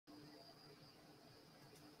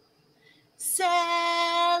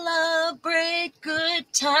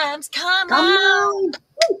times. Come Come on. on.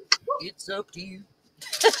 It's up to you.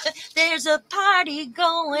 There's a party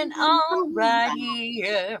going on right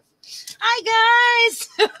here. Hi, guys.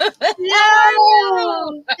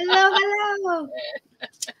 Hello. Hello, hello.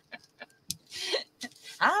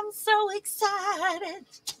 I'm so excited.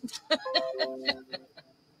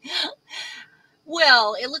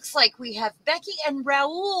 Well, it looks like we have Becky and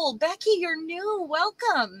Raul. Becky, you're new.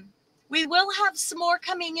 Welcome. We will have some more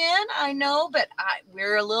coming in, I know, but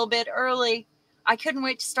we're a little bit early. I couldn't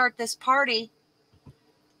wait to start this party.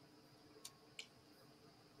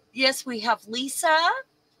 Yes, we have Lisa.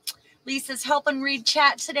 Lisa's helping read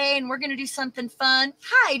chat today, and we're going to do something fun.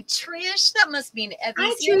 Hi, Trish. That must mean Evie.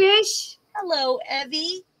 Hi, Trish. Hello,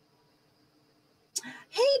 Evie.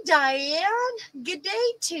 Hey, Diane. Good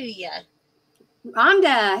day to you.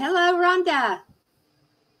 Rhonda. Hello, Rhonda.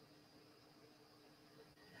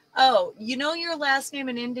 Oh, you know your last name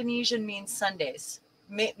in Indonesian means Sundays.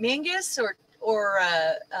 Mingus or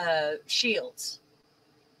Shields?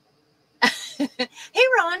 Hey,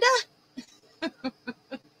 Rhonda.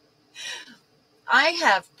 I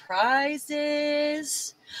have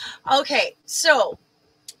prizes. Okay, so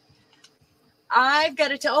I've got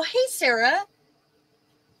to tell. Oh, hey, Sarah.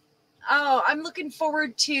 Oh, I'm looking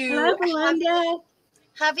forward to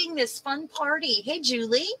having this fun party. Hey,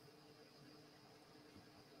 Julie.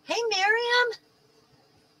 Hey, Miriam.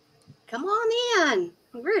 Come on in.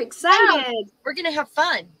 We're excited. Wow, we're going to have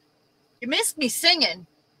fun. You missed me singing.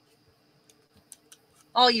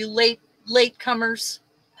 All you late comers.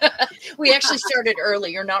 We actually started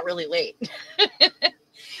early. You're not really late.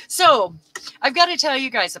 So I've got to tell you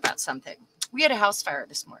guys about something. We had a house fire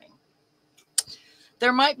this morning.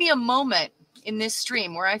 There might be a moment in this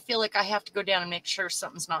stream where I feel like I have to go down and make sure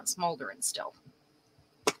something's not smoldering still.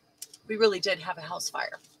 We really did have a house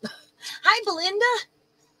fire. Hi, Belinda.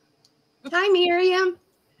 Hi, Miriam.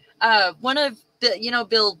 One of the,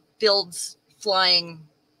 Bill builds flying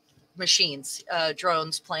machines,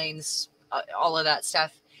 drones, planes, all of that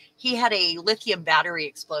stuff. He had a lithium battery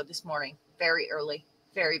explode this morning, very early,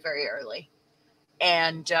 very, very early.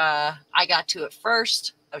 And I got to it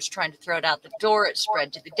first. I was trying to throw it out the door. It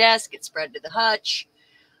spread to the desk. It spread to the hutch.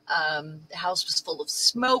 The house was full of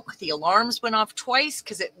smoke. The alarms went off twice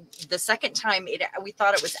because the second time we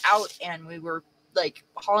thought it was out, and we were like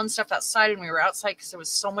hauling stuff outside, and we were outside because there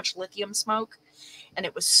was so much lithium smoke, and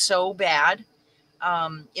it was so bad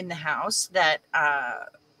in the house that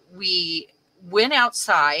we went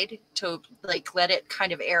outside to like let it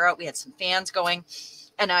kind of air out. We had some fans going,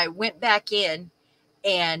 and I went back in,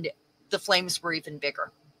 and the flames were even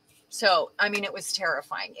bigger. So, I mean, it was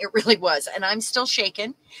terrifying. It really was. And I'm still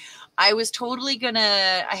shaken. I was totally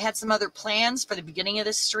I had some other plans for the beginning of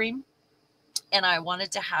this stream. And I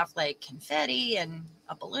wanted to have like confetti and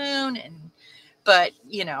a balloon. But,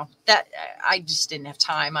 that I just didn't have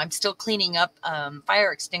time. I'm still cleaning up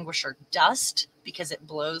fire extinguisher dust because it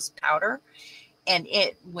blows powder. And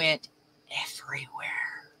it went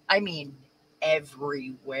everywhere. I mean,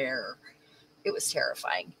 everywhere. It was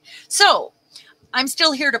terrifying. So, I'm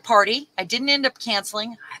still here to party. I didn't end up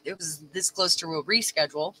canceling. It was this close to a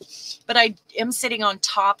reschedule, but I am sitting on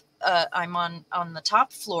top. I'm on the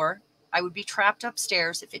top floor. I would be trapped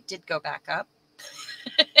upstairs if it did go back up.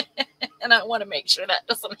 And I want to make sure that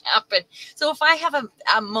doesn't happen. So if I have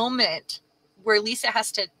a moment where Lisa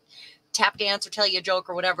has to tap dance or tell you a joke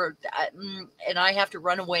or whatever, and I have to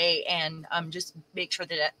run away and just make sure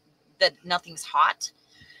that nothing's hot,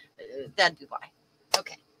 that'd be why.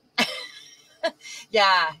 Okay.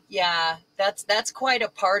 Yeah. That's quite a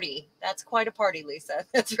party. That's quite a party, Lisa.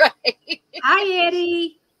 That's right. Hi,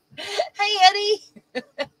 Eddie. Hey, Eddie.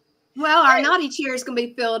 Well, our naughty chair is going to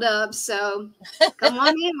be filled up, so come on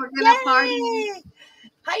in. We're going to party.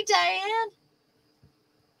 Hi, Diane.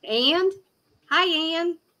 And? Hi,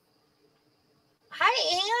 Ann.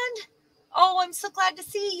 Hi, Ann. Oh, I'm so glad to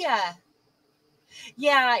see you.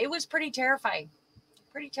 Yeah, it was pretty terrifying.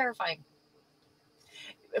 Pretty terrifying.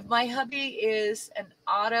 My hubby is an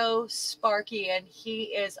auto Sparky, and he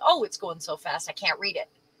is, it's going so fast. I can't read it.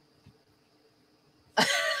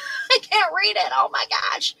 I can't read it. Oh my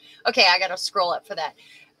gosh. Okay. I got to scroll up for that.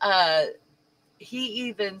 He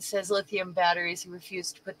even says lithium batteries. He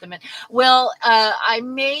refused to put them in. Well, I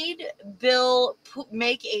made Bill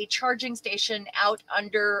make a charging station out on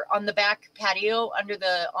the back patio under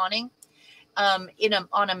the awning. On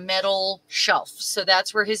a metal shelf. So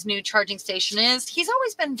that's where his new charging station is. He's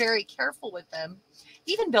always been very careful with them.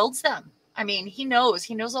 He even builds them. I mean, he knows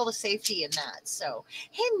all the safety in that. So,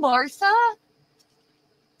 hey, Martha.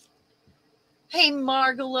 Hey,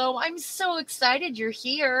 Margalo. I'm so excited you're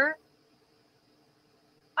here.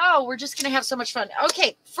 Oh, we're just going to have so much fun.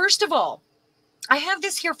 Okay, first of all, I have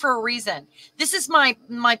this here for a reason. This is my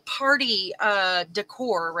party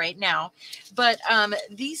decor right now, but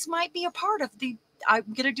these might be a part of the. I'm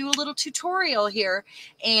going to do a little tutorial here,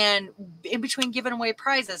 and in between giving away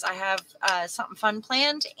prizes, I have something fun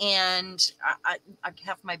planned, and I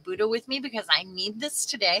have my Buddha with me because I need this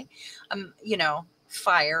today. You know,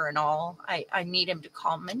 fire and all. I need him to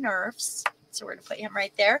calm my nerves, so we're going to put him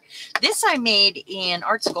right there. This I made in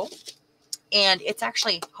art school. And it's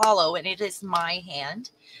actually hollow, and it is my hand.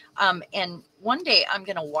 And one day I'm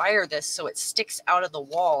going to wire this so it sticks out of the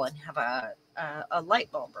wall and have a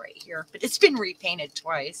light bulb right here. But it's been repainted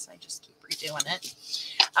twice. I just keep redoing it.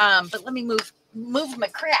 But let me move my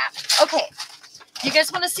crap. Okay. You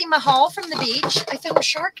guys want to see my haul from the beach? I found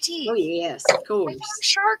shark teeth. Oh, yes, of course.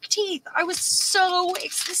 Shark teeth. I was so,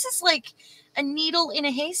 this is like a needle in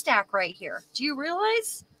a haystack right here. Do you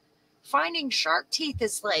realize? Finding shark teeth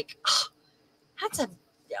is like,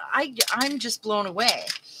 I'm just blown away.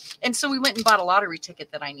 And so we went and bought a lottery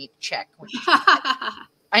ticket that I need to check.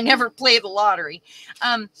 I never play the lottery.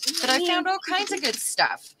 But I found all kinds of good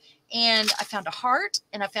stuff. And I found a heart,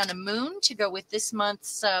 and I found a moon to go with this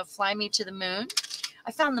month's Fly Me to the Moon.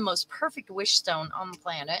 I found the most perfect wish stone on the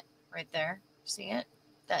planet right there. See it?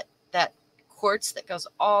 That quartz that goes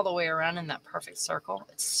all the way around in that perfect circle.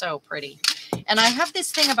 It's so pretty. And I have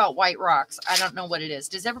this thing about white rocks. I don't know what it is.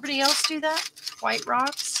 Does everybody else do that? White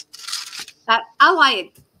rocks? I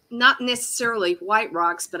like not necessarily white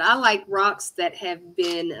rocks, but I like rocks that have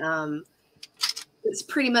been it's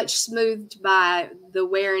pretty much smoothed by the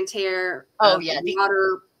wear and tear of the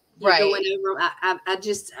water going over.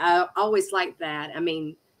 I always like that. I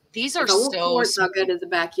mean, these are so course, I'll go to the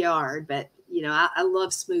backyard, but you know, I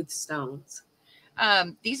love smooth stones.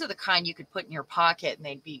 These are the kind you could put in your pocket and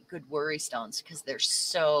they'd be good worry stones because they're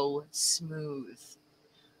so smooth.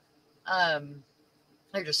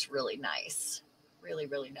 They're just really nice. Really,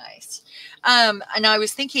 really nice. And I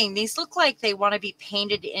was thinking these look like they want to be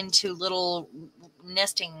painted into little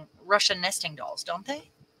Russian nesting dolls, don't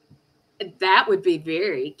they? That would be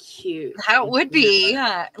very cute. That would be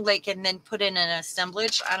like, and then put in an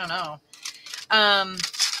assemblage. I don't know.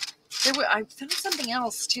 I found something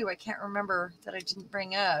else too. I can't remember that I didn't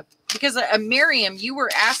bring up because Miriam, you were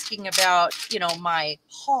asking about, you know, my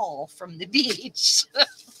haul from the beach.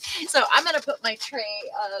 So I'm going to put my tray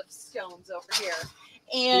of stones over here.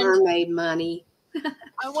 And mermaid money.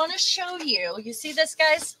 I want to show you. You see this,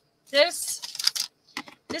 guys? This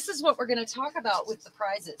is what we're going to talk about with the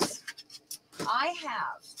prizes. I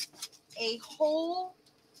have a whole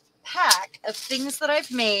pack of things that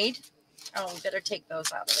I've made. Oh, we better take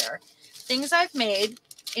those out of there. Things I've made,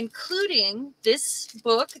 including this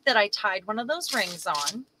book that I tied one of those rings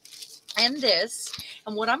on, and this.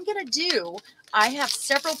 And what I'm going to do, I have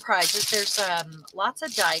several prizes. There's lots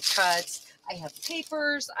of die cuts. I have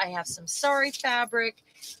papers. I have some sari fabric.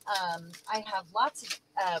 I have lots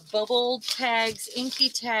of bubble tags, inky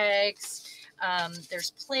tags.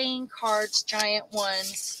 There's playing cards, giant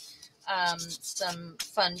ones. Some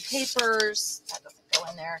fun papers. That doesn't go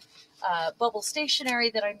in there. Bubble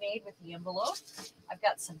stationery that I made with the envelope. I've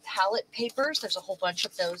got some palette papers. There's a whole bunch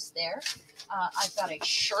of those there. I've got a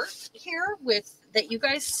shirt here that you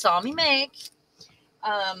guys saw me make.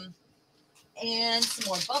 And some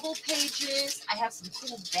more bubble pages. I have some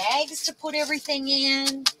cool bags to put everything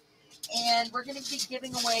in. And we're going to be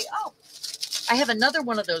giving away, I have another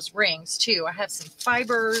one of those rings too. I have some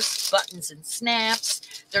fibers, buttons, and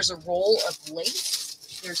snaps. There's a roll of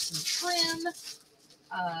lace. There's some trim.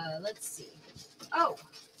 Let's see. Oh,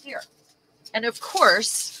 here. And of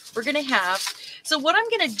course, we're going to have, so what I'm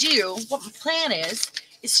going to do, what my plan is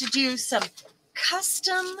to do some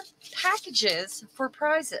custom packages for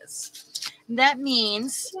prizes. That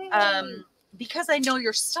means because I know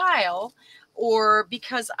your style, or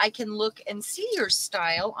because I can look and see your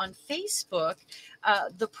style on Facebook,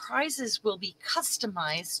 the prizes will be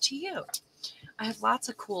customized to you. I have lots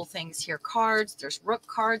of cool things here. Cards. There's rook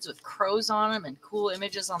cards with crows on them and cool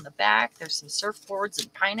images on the back. There's some surfboards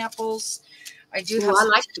and pineapples. I do have. I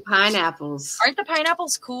like the pineapples. Aren't the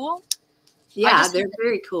pineapples cool? Yeah, they're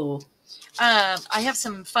very cool. I have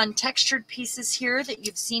some fun textured pieces here that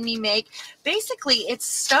you've seen me make. Basically, it's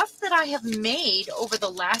stuff that I have made over the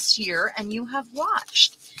last year and you have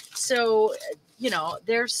watched. So, you know,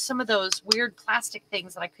 there's some of those weird plastic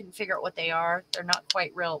things that I couldn't figure out what they are. They're not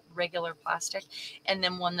quite regular plastic. And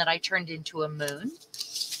then one that I turned into a moon.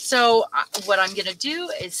 So what I'm going to do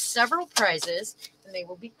is several prizes, and they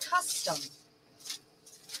will be custom.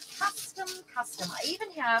 Custom. I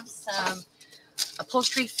even have some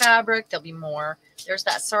upholstery fabric. There'll be more. There's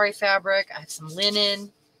that sari fabric. I have some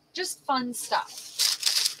linen. just fun stuff.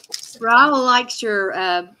 Raul likes your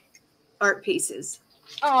art pieces.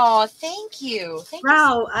 Oh, thank you. Thank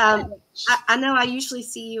Raul, you so I know I usually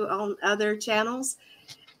see you on other channels.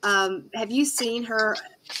 Have you seen her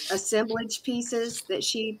assemblage pieces that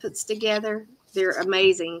she puts together? They're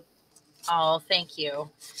amazing. Oh, thank you.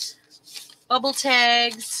 Bubble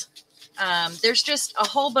tags. There's just a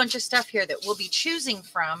whole bunch of stuff here that we'll be choosing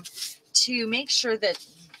from to make sure that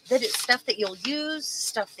it's stuff that you'll use,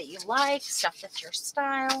 stuff that you like, stuff that's your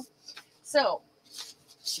style. So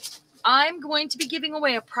I'm going to be giving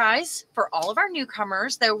away a prize for all of our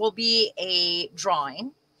newcomers. There will be a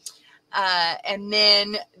drawing. And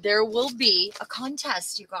then there will be a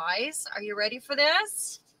contest, you guys. Are you ready for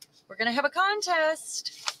this? We're going to have a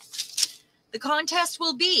contest. The contest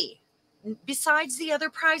will be, besides the other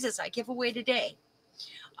prizes I give away today,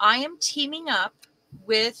 I am teaming up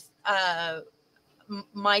with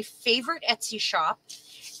my favorite Etsy shop,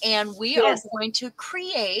 and we are going to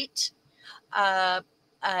create a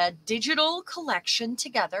digital collection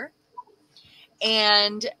together.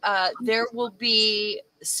 And there will be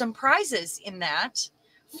some prizes in that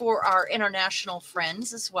for our international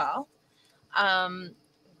friends as well.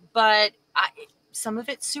 But some of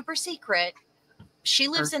it's super secret. She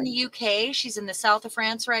lives in the UK. She's in the south of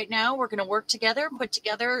France right now. We're going to work together, put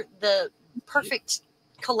together the perfect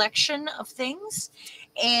collection of things,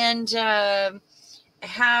 and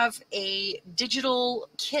have a digital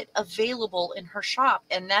kit available in her shop.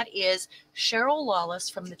 And that is Cheryl Lawless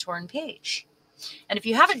from The Torn Page. And if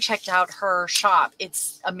you haven't checked out her shop,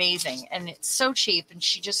 it's amazing. And it's so cheap. And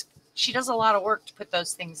she does a lot of work to put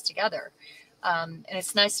those things together. And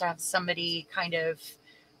it's nice to have somebody kind of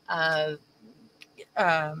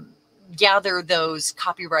gather those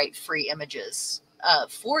copyright-free images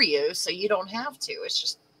for you, so you don't have to.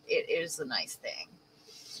 It is a nice thing.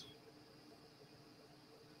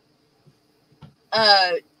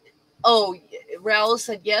 Oh, Raul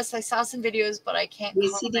said, yes, I saw some videos, but I can't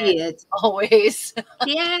comment. Yes, he did. Always.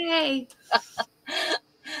 Yay.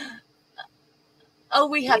 Oh,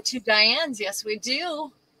 we have two Dianes. Yes, we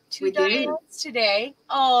do. Two Dianes today.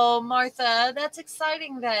 Oh, Martha, that's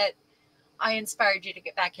exciting that I inspired you to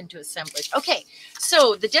get back into assemblage. Okay,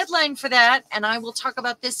 so the deadline for that, and I will talk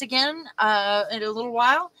about this again in a little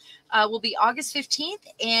while, will be August 15th.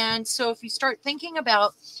 And so if you start thinking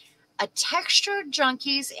about a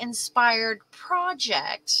TextureJunkies inspired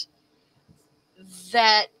project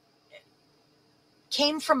that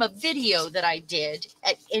came from a video that I did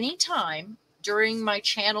at any time during my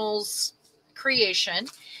channel's creation,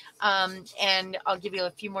 and I'll give you a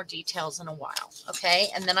few more details in a while, okay?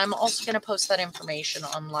 And then I'm also going to post that information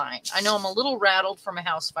online. I know I'm a little rattled from a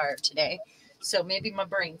house fire today, so maybe my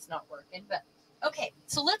brain's not working, but okay.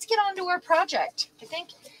 So let's get on to our project. I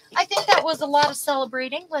think that was a lot of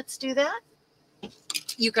celebrating. Let's do that.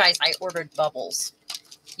 You guys, I ordered bubbles.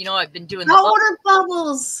 You know, I've been doing the ordered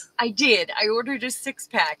bubbles. I did. I ordered a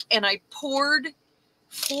 6-pack, and I poured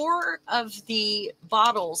 4 of the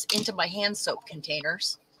bottles into my hand soap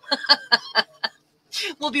containers.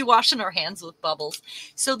 We'll be washing our hands with bubbles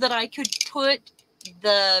so that I could put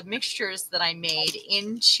the mixtures that I made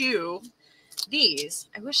into these.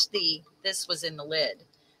 I wish this was in the lid,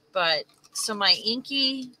 but so my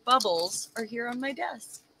inky bubbles are here on my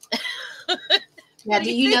desk. Now,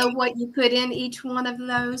 do you know what you put in each one of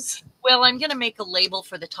those? Well, I'm going to make a label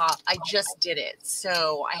for the top. I just did it,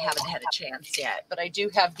 so I haven't had a chance yet. But I do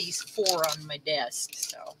have these 4 on my desk.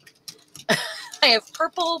 So I have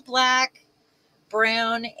purple, black,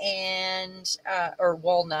 brown, and or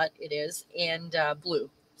walnut it is, and blue.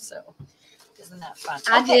 So isn't that fun?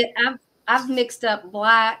 I've mixed up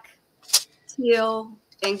black, teal,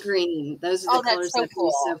 and green. Those are the colors I've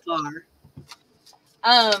used so far.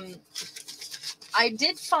 I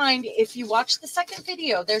did find, if you watch the second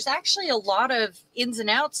video, there's actually a lot of ins and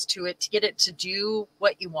outs to it to get it to do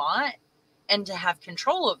what you want and to have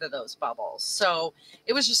control over those bubbles. So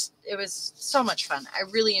it was so much fun. I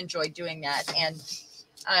really enjoyed doing that. And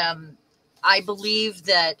I believe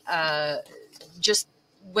that just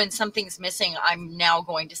when something's missing, I'm now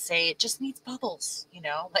going to say it just needs bubbles, you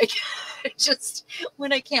know, like just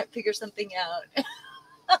when I can't figure something out.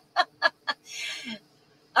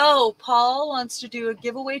 Oh, Paul wants to do a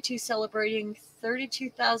giveaway too, celebrating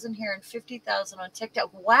 32,000 here and 50,000 on TikTok.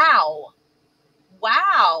 Wow.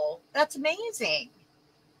 Wow. That's amazing.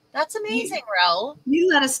 That's amazing, Raul. You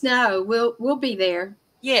let us know. We'll be there.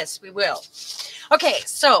 Yes, we will. Okay,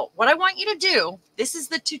 so what I want you to do, this is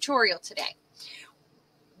the tutorial today.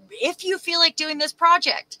 If you feel like doing this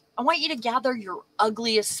project, I want you to gather your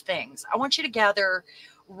ugliest things. I want you to gather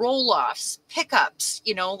roll-offs, pickups,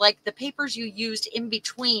 you know, like the papers you used in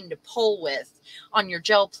between to pull with on your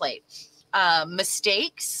gel plate,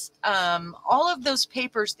 mistakes, all of those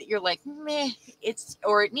papers that you're like, meh,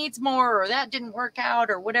 or it needs more, or that didn't work out,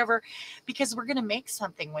 or whatever, because we're going to make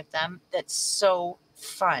something with them that's so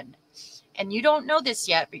fun. And you don't know this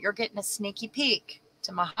yet, but you're getting a sneaky peek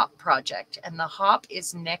to my hop project. And the hop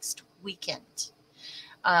is next weekend.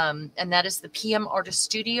 And that is the PM Artist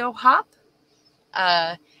Studio hop.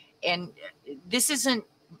 And this isn't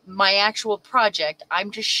my actual project.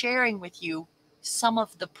 I'm just sharing with you some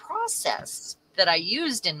of the process that I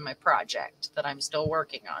used in my project that I'm still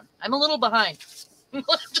working on. I'm a little behind.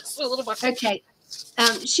 Just a little behind. Okay.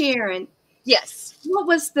 Sharon. Yes. What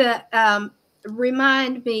was the,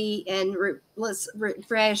 remind me and let's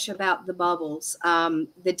refresh about the bubbles.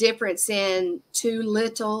 The difference in too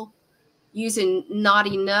little, using not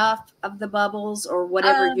enough of the bubbles, or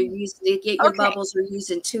whatever you're using to get your bubbles, or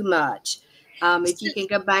using too much. If you can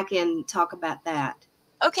go back and talk about that.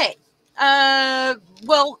 Okay.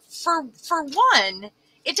 Well, for one,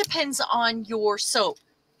 it depends on your soap,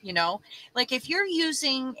 you know, like if you're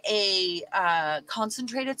using a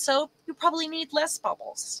concentrated soap, you probably need less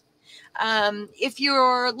bubbles. If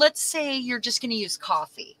you're, let's say you're just going to use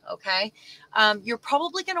coffee, okay, you're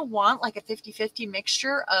probably going to want like a 50-50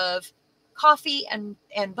 mixture of coffee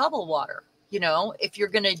and bubble water, you know, if you're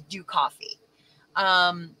going to do coffee.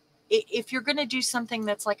 If you're going to do something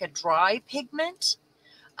that's like a dry pigment,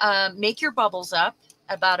 make your bubbles up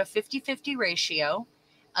about a 50-50 ratio.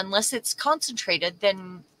 Unless it's concentrated,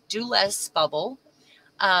 then do less bubble.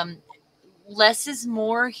 Less is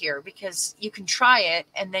more here, because you can try it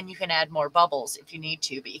and then you can add more bubbles if you need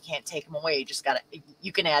to, but you can't take them away.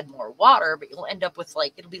 You can add more water, but you'll end up with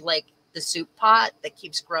like, it'll be like the soup pot that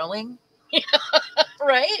keeps growing,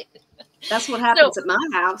 right? That's what happens at my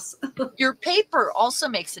house. Your paper also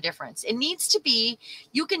makes a difference. It needs to be,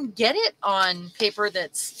 you can get it on paper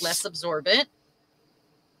that's less absorbent.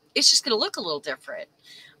 It's just going to look a little different.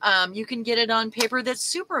 You can get it on paper that's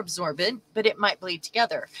super absorbent, but it might bleed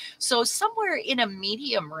together. So somewhere in a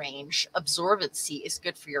medium range, absorbency is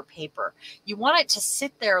good for your paper. You want it to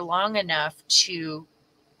sit there long enough to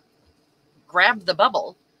grab the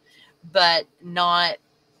bubble, but not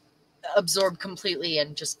absorb completely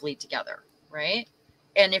and just bleed together, right?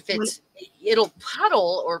 And if it'll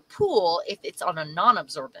puddle or pool if it's on a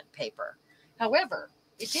non-absorbent paper. However,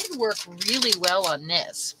 it did work really well on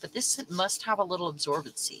this, but this must have a little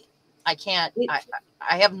absorbency. I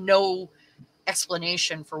have no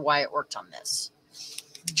explanation for why it worked on this.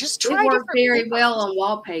 Just try. It worked very well on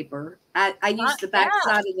wallpaper. I used the back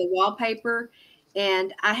side of the wallpaper,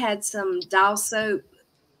 and I had some dial soap.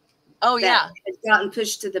 Oh, yeah. Had gotten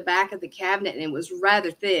pushed to the back of the cabinet, and it was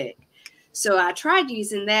rather thick. So I tried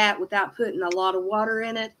using that without putting a lot of water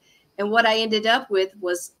in it. And what I ended up with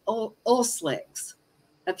was oil slicks.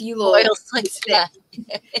 A few little oil slicks. Yeah.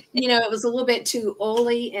 You know, it was a little bit too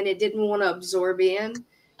oily and it didn't want to absorb in.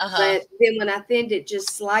 But then when I thinned it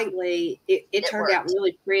just slightly, it turned out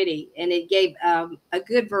really pretty. And it gave a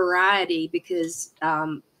good variety, because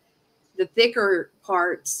the thicker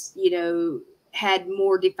parts, you know, had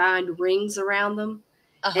more defined rings around them.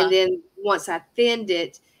 And then once I thinned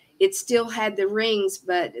it, it still had the rings,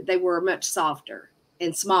 but they were much softer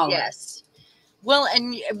and smaller. Yes. Well,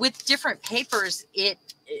 and with different papers,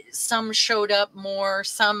 some showed up more,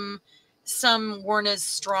 some weren't as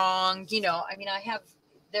strong. You know, I mean,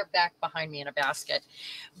 they're back behind me in a basket,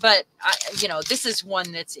 but this is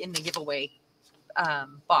one that's in the giveaway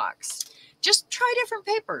box. Just try different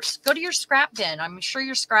papers. Go to your scrap bin. I'm sure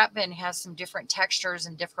your scrap bin has some different textures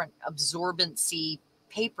and different absorbency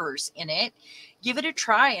papers in it. Give it a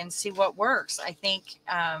try and see what works. I think,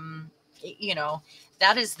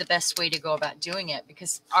 that is the best way to go about doing it,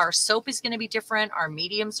 because our soap is going to be different. Our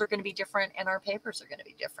mediums are going to be different, and our papers are going to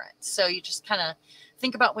be different. So you just kind of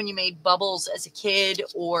think about when you made bubbles as a kid,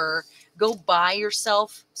 or go buy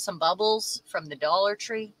yourself some bubbles from the Dollar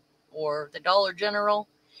Tree or the Dollar General.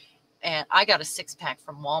 And I got a 6-pack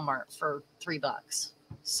from Walmart for $3.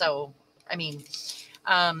 So, I mean,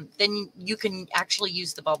 then you can actually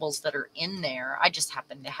use the bubbles that are in there. I just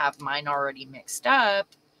happen to have mine already mixed up,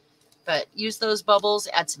 but use those bubbles,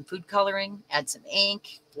 add some food coloring, add some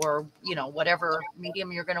ink, or, whatever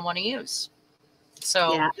medium you're going to want to use.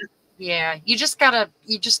 So yeah, you just gotta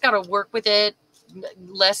work with it.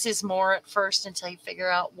 Less is more at first until you figure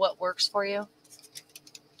out what works for you.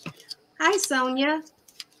 Hi, Sonia.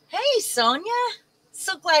 Hey, Sonia.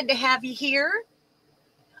 So glad to have you here.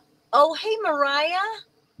 Oh, hey, Mariah.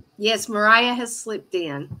 Yes, Mariah has slipped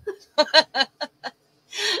in.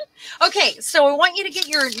 Okay, so I want you to get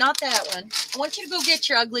your, not that one. I want you to go get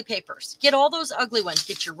your ugly papers. Get all those ugly ones.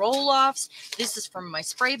 Get your roll-offs. This is from my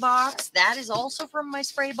spray box. That is also from my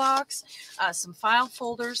spray box. Some file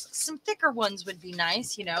folders. Some thicker ones would be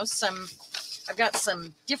nice. You know, I've got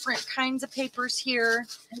some different kinds of papers here.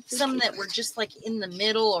 Some that were just like in the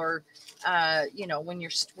middle, or you know, when you're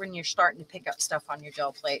starting to pick up stuff on your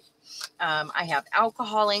gel plate. I have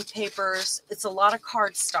alcohol ink papers. It's a lot of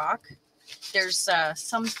cardstock. There's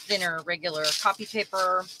some thinner regular copy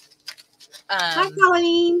paper. Hi,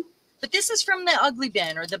 Colleen. But this is from the ugly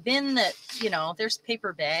bin, or the bin that, you know, there's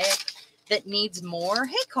paper bag that needs more.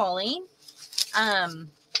 Hey, Colleen.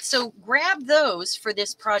 So grab those for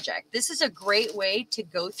this project. This is a great way to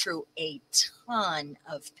go through a ton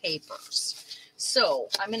of papers. So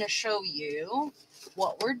I'm going to show you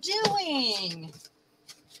what we're doing.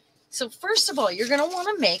 So first of all, you're going to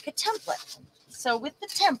want to make a template. So with the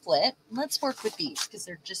template, let's work with these because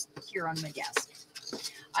they're just here on my desk.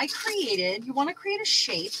 You want to create a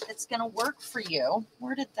shape that's going to work for you.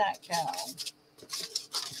 Where did that go?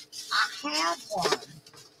 I have one.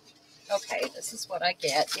 Okay, this is what I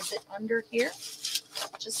get. Is it under here?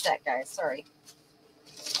 Just that, guys. Sorry.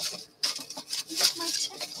 Where's my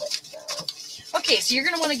template go? Okay, so you're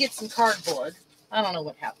going to want to get some cardboard. I don't know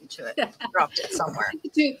what happened to it. Dropped it somewhere.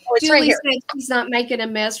 Julie right said she's not making a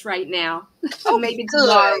mess right now. Oh, maybe good.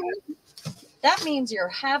 tomorrow. That means you're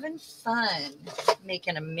having fun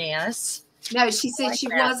making a mess. No, she said she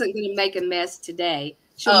wasn't going to make a mess today.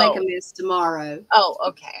 She'll make a mess tomorrow. Oh,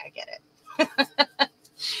 okay. I get it.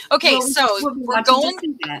 Okay, well, so we're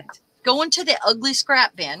going to the ugly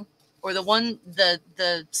scrap bin, or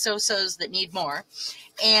the so-sos that need more.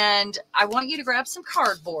 And I want you to grab some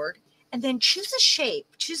cardboard. And then choose a shape.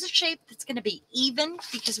 Choose a shape that's going to be even,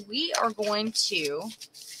 because we are going to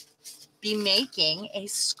be making a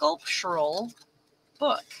sculptural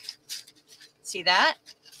book. See that?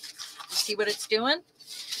 You see what it's doing?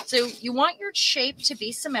 So you want your shape to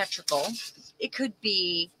be symmetrical. It could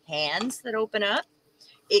be hands that open up.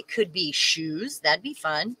 It could be shoes. That'd be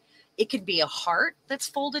fun. It could be a heart that's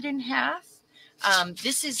folded in half.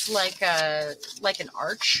 This is like an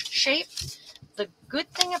arch shape. The good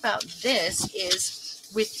thing about this is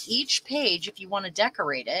with each page, if you want to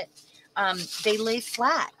decorate it, they lay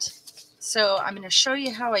flat. So I'm going to show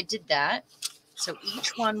you how I did that. So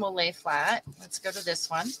each one will lay flat. Let's go to this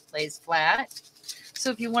one. Lays flat. So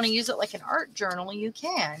if you want to use it like an art journal, you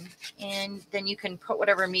can. And then you can put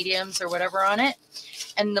whatever mediums or whatever on it.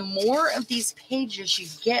 And the more of these pages you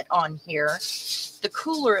get on here, the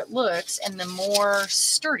cooler it looks and the more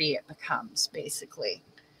sturdy it becomes, basically.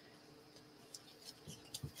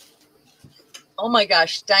 Oh my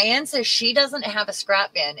gosh, Diane says she doesn't have a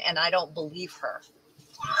scrap bin, and I don't believe her.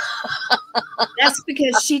 That's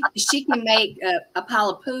because she can make a pile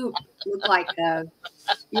of poop look like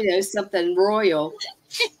something royal.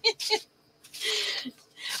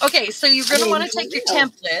 Okay, so you're going to want to take your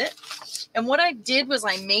template, and what I did was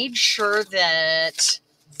I made sure that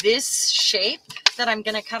this shape that I'm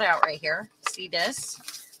going to cut out right here, see this?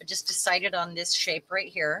 I just decided on this shape right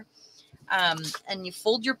here. And you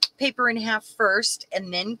fold your paper in half first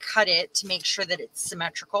and then cut it to make sure that it's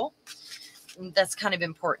symmetrical. And that's kind of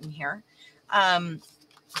important here.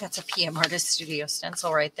 That's a PM Artist Studio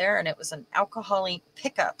stencil right there. And it was an alcohol ink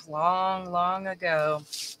pickup long, long ago.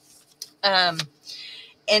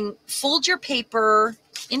 And fold your paper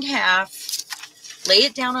in half, lay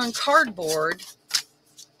it down on cardboard,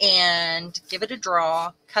 and give it a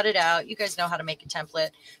draw, cut it out. You guys know how to make a template.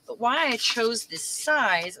 But why I chose this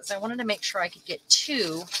size is I wanted to make sure I could get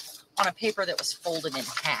two on a paper that was folded in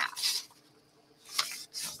half.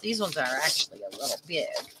 So these ones are actually a little big,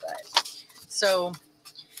 but so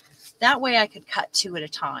that way I could cut two at a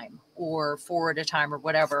time or four at a time or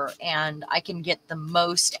whatever, and I can get the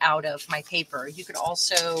most out of my paper. You could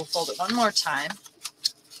also fold it one more time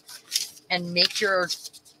and make your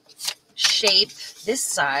shape this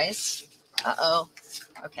size.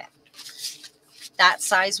 Okay, that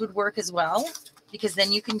size would work as well, because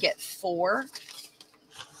then you can get four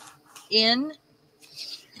in.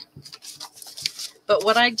 But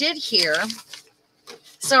what I did here,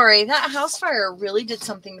 sorry, that house fire really did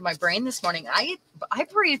something to my brain this morning. I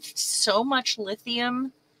breathed so much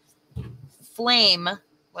lithium flame,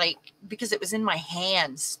 like, because it was in my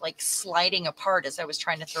hands, like sliding apart as I was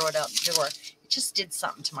trying to throw it out the door. It just did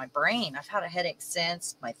something to my brain. I've had a headache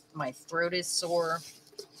since. My throat is sore.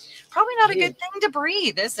 Probably not a good thing to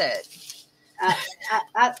breathe, is it?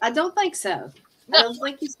 I don't think so. No. I don't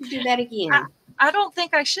think you should do that again. I don't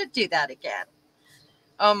think I should do that again.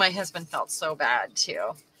 Oh, my husband felt so bad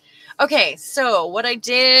too. Okay, so what I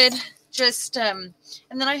did just, and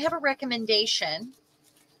then I have a recommendation,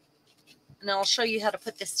 and I'll show you how to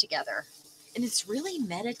put this together. And it's really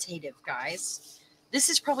meditative, guys. This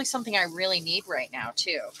is probably something I really need right now,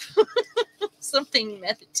 too. Something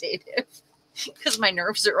meditative, because my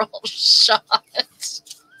nerves are all shot.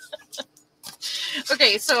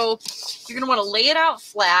 Okay, so you're going to want to lay it out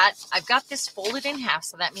flat. I've got this folded in half,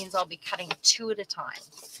 so that means I'll be cutting 2 at a time.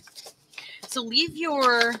 So leave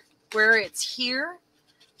your, where it's here,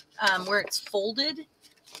 where it's folded,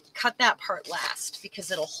 cut that part last,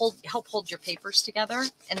 because it'll help hold your papers together,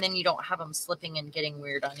 and then you don't have them slipping and getting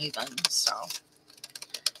weird uneven. So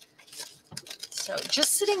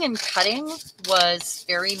just sitting and cutting was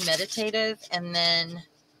very meditative, and then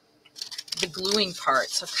the gluing part.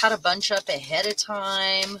 So cut a bunch up ahead of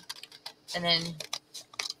time, and then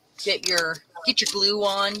get your glue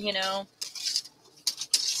on, you know.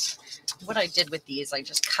 What I did with these, I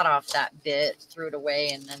just cut off that bit, threw it away,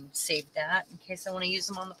 and then saved that in case I want to use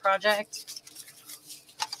them on the project.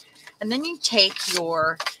 And then you take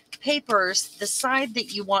your papers, the side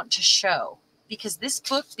that you want to show, because this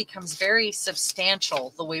book becomes very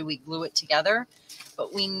substantial the way we glue it together,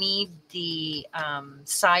 but we need the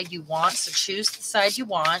side you want. So choose the side you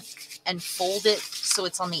want and fold it so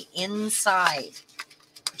it's on the inside.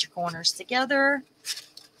 Put your corners together.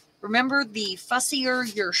 Remember, the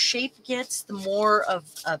fussier your shape gets, the more of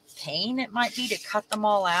a pain it might be to cut them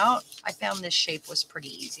all out. I found this shape was pretty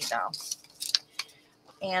easy, though.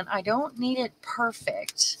 And I don't need it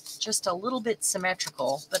perfect, just a little bit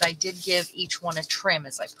symmetrical, but I did give each one a trim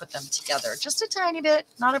as I put them together. Just a tiny bit.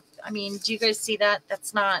 I mean, do you guys see that?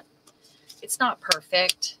 It's not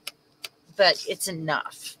perfect, but it's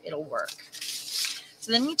enough. It'll work.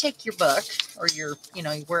 So then you take your book, or your,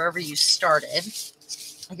 wherever you started.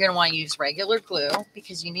 You're going to want to use regular glue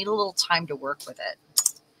because you need a little time to work with it.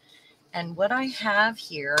 And what I have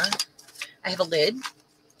here, I have a lid.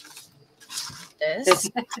 This.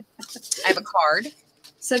 I have a card.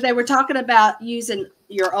 So they were talking about using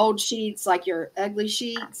your old sheets, like your ugly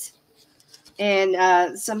sheets.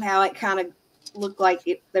 And somehow it kind of looked like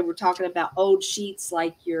they were talking about old sheets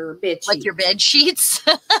like your bed sheets. Like your bed sheets?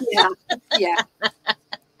 Yeah. Yeah.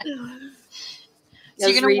 So I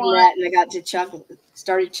was reading that and I got to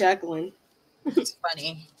started chuckling. It's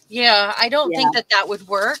funny. Yeah, I don't think that would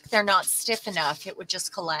work. They're not stiff enough. It would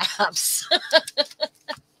just collapse.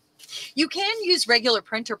 You can use regular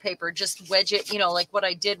printer paper, just wedge it. Like what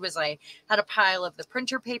I did was I had a pile of the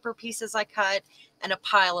printer paper pieces I cut and a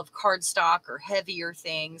pile of cardstock or heavier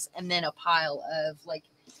things. And then a pile of, like,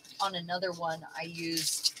 on another one, I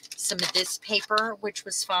used some of this paper, which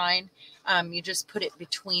was fine. You just put it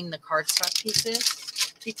between the cardstock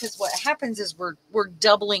pieces, because what happens is we're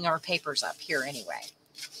doubling our papers up here anyway.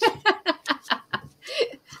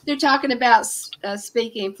 They're talking about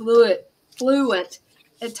speaking fluent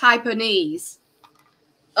Taiwanese.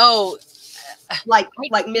 Oh, like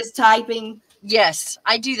mistyping. Yes,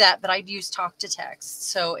 I do that, but I use talk to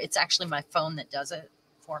text, so it's actually my phone that does it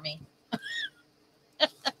for me.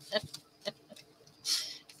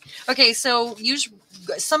 Okay, so use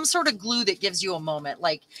some sort of glue that gives you a moment.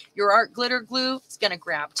 Like your art glitter glue is going to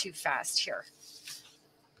grab too fast here.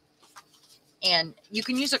 And you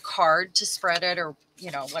can use a card to spread it, or,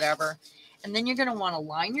 whatever. And then you're going to want to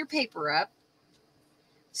line your paper up.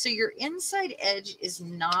 So your inside edge is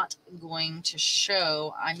not going to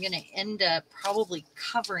show. I'm going to end up probably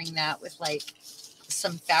covering that with like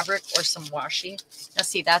some fabric or some washi. Now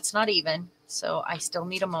see, that's not even. So I still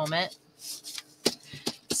need a moment.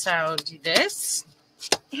 So do this.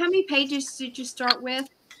 How many pages did you start with?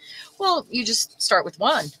 Well, you just start with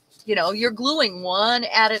one. You're gluing one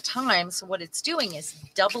at a time. So what it's doing is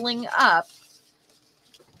doubling up.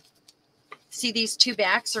 See, these two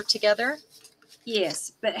backs are together?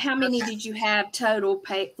 Yes, but how many did you have total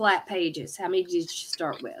flat pages? How many did you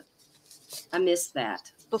start with? I missed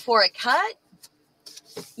that. Before I cut?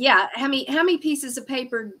 Yeah, how many pieces of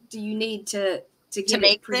paper do you need to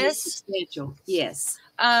make this substantial? Yes.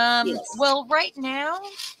 Yes. Well, right now,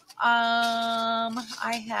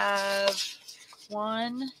 I have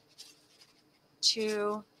 1,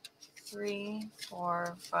 2, 3,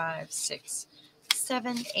 4, 5, 6,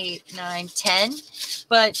 7, 8, 9, 10.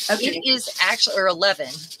 But okay. It is actually, or 11,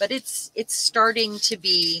 but it's starting to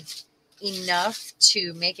be enough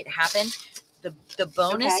to make it happen. The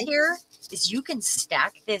bonus here is you can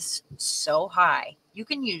stack this so high. You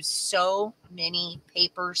can use so many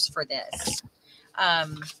papers for this.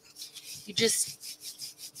 You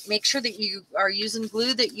just make sure that you are using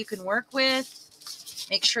glue that you can work with.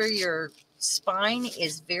 Make sure your spine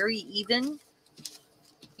is very even.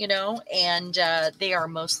 you know, and they are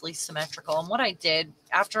mostly symmetrical. And what I did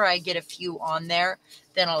after I get a few on there,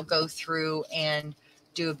 then I'll go through and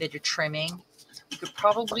do a bit of trimming. You could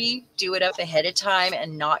probably do it up ahead of time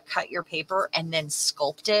and not cut your paper and then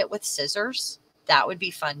sculpt it with scissors. That would be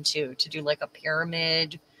fun too, to do like a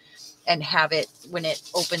pyramid and have it, when it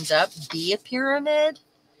opens up, be a pyramid.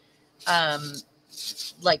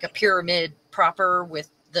 Like a pyramid proper with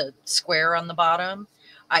the square on the bottom.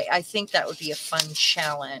 I think that would be a fun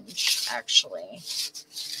challenge, actually.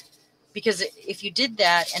 Because if you did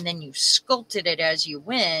that and then you sculpted it as you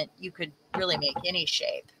went, you could really make any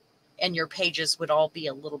shape. And your pages would all be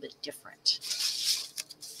a little bit different.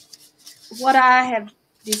 What I have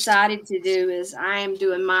decided to do is I am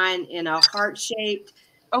doing mine in a heart-shaped.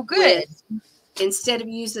 Oh, good. Instead of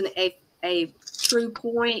using a true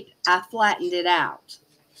point, I flattened it out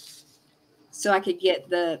so I could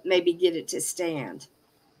maybe get it to stand.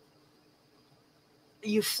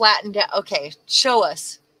 You flattened it. Okay, show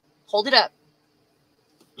us. Hold it up.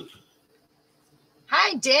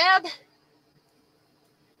 Hi, Deb.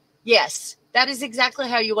 Yes, that is exactly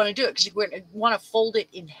how you want to do it, because you want to fold it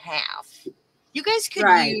in half. You guys could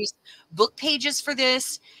use book pages for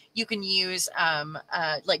this. You can use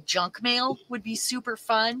like junk mail would be super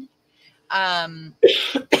fun.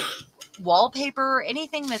 Wallpaper,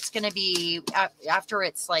 anything that's going to be after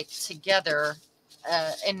it's like together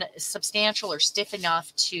and substantial or stiff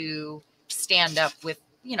enough to stand up with,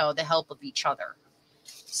 you know, the help of each other.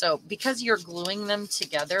 So because you're gluing them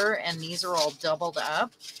together and these are all doubled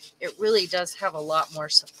up, it really does have a lot more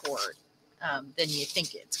support than you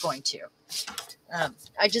think it's going to.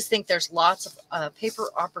 I just think there's lots of paper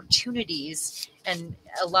opportunities and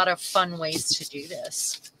a lot of fun ways to do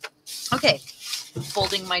this. Okay,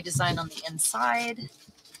 folding my design on the inside.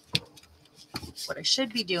 What I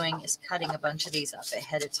should be doing is cutting a bunch of these up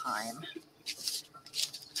ahead of time.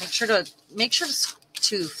 Make sure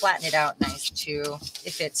to flatten it out nice too.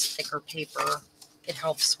 If it's thicker paper, it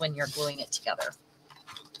helps when you're gluing it together.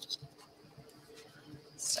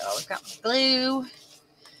 So I've got my glue.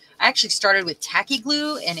 I actually started with tacky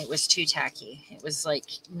glue and it was too tacky. It was like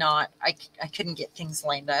I couldn't get things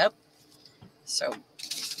lined up. So,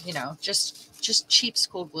 you know, just cheap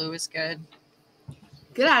school glue is good.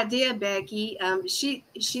 Good idea, Becky. She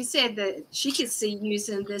said that she could see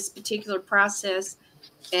using this particular process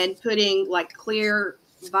and putting like clear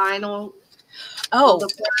vinyl. Oh,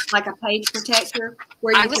 like a page protector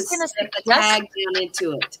where you can stick a tag down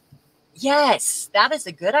into it. Yes, that is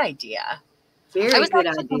a good idea. Very good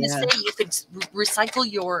idea. Going to say you could recycle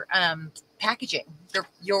your packaging.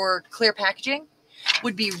 Your clear packaging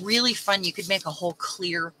would be really fun. You could make a whole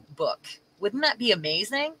clear book. Wouldn't that be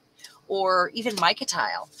amazing? Or even mica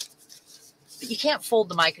tile. But you can't fold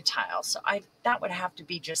the mica tile, so that would have to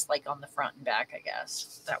be just like on the front and back, I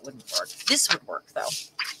guess. That wouldn't work. This would work though.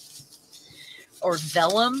 Or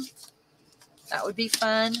vellum. That would be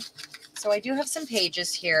fun. So I do have some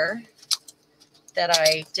pages here that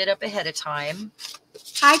I did up ahead of time.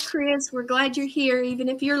 Hi, Chris. We're glad you're here, even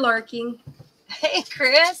if you're lurking. Hey,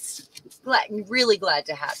 Chris. Really glad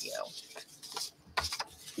to have you.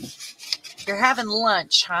 You're having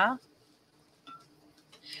lunch, huh?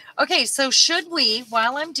 Okay, so should we,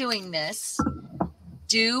 while I'm doing this,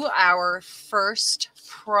 do our first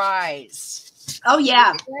prize? Oh,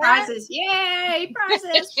 yeah. Prizes. Yay,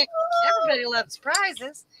 prizes. Everybody loves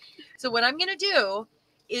prizes. So what I'm going to do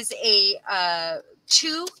is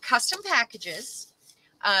 2 custom packages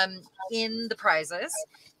in the prizes.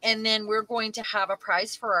 And then we're going to have a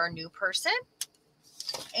prize for our new person.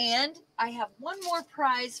 And I have one more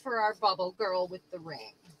prize for our bubble girl with the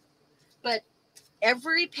ring. But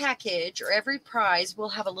every package or every prize will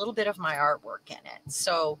have a little bit of my artwork in it.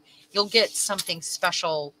 So you'll get something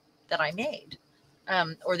special that I made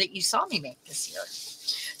or that you saw me make this year.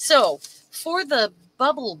 So for the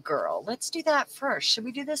bubble girl, let's do that first. Should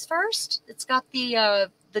we do this first? It's got the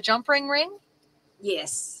jump ring.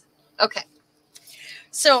 Yes. Okay.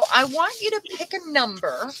 So I want you to pick a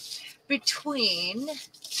number between...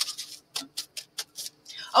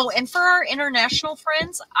 Oh, and for our international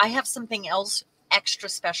friends, I have something else extra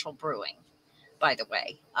special brewing, by the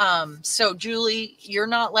way. So Julie, you're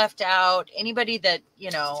not left out. Anybody that,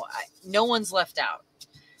 you know, no one's left out.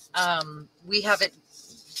 We have it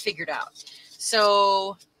figured out.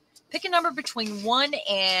 So pick a number between 1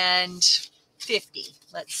 and 50,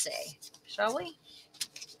 let's say, shall we?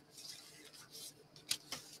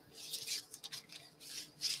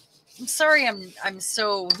 I'm sorry I'm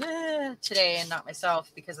so today and not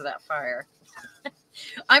myself because of that fire.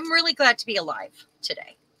 I'm really glad to be alive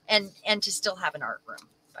today and to still have an art room,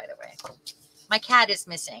 by the way. My cat is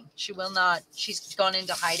missing. She will not. She's gone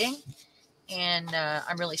into hiding. And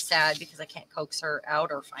I'm really sad because I can't coax her out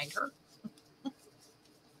or find her.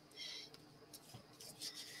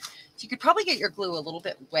 So you could probably get your glue a little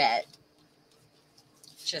bit wet.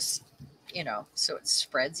 Just, you know, so it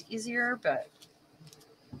spreads easier. But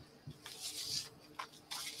you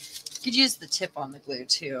could use the tip on the glue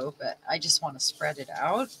too. But I just want to spread it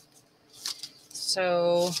out.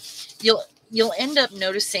 So you'll end up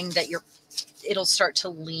noticing that it'll start to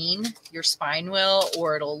lean, your spine will,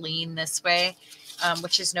 or it'll lean this way,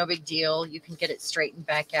 which is no big deal. You can get it straightened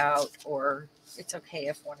back out, or it's okay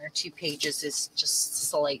if 1 or 2 pages is just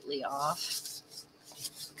slightly off.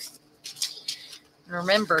 And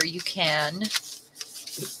remember, you can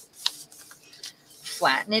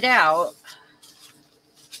flatten it out.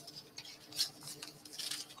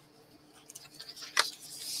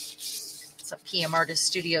 It's a PM Artist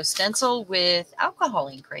Studio stencil with alcohol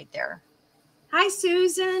ink right there. Hi,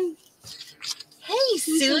 Susan. Hey,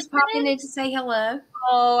 Susan's popping in to say hello.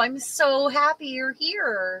 Oh, I'm so happy you're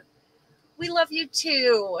here. We love you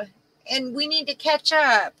too. And we need to catch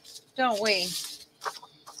up, don't we?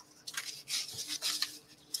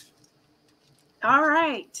 All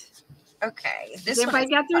right. Okay. Everybody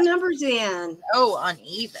got their numbers in. Oh,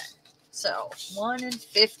 uneven. So 1 and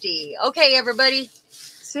 50. Okay, everybody.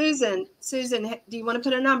 Susan, do you want to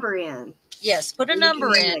put a number in? Yes, put a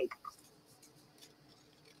number in.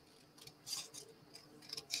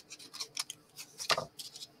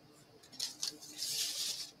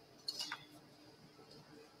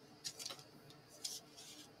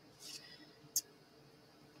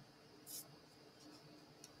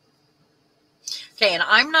 Okay, and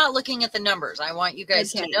I'm not looking at the numbers. I want you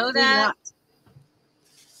guys to know that.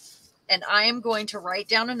 And I am going to write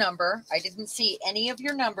down a number. I didn't see any of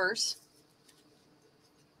your numbers.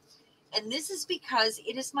 And this is because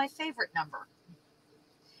it is my favorite number.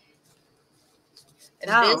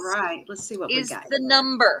 And all right, let's see what we got. The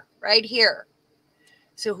number right here.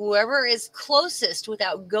 So whoever is closest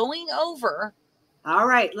without going over. All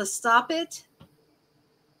right, let's stop it.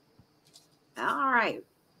 All right.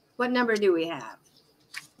 What number do we have?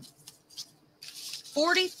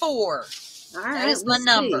 44. All right. That is my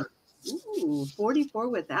number. Ooh, 44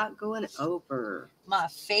 without going over. My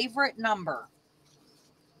favorite number.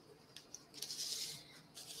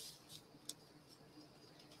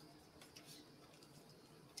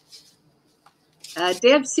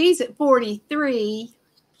 Deb C's at 43.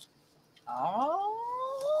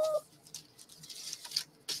 Oh.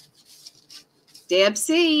 Deb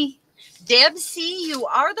C. Deb C, you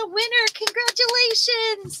are the winner.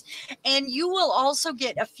 Congratulations. And you will also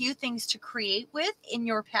get a few things to create with in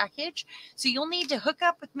your package. So you'll need to hook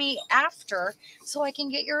up with me after so I can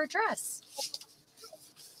get your address.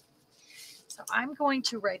 So I'm going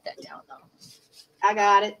to write that down though. I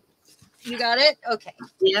got it. You got it? Okay.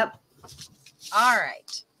 Yep. All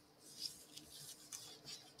right.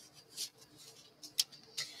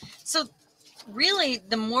 So really,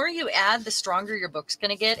 the more you add, the stronger your book's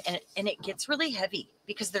going to get. And it gets really heavy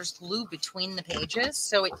because there's glue between the pages.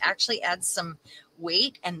 So it actually adds some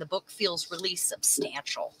weight and the book feels really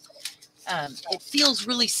substantial. It feels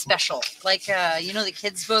really special. Like, you know, the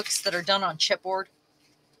kids' books that are done on chipboard.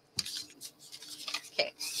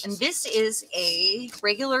 Okay. And this is a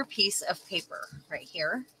regular piece of paper right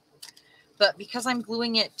here. But because I'm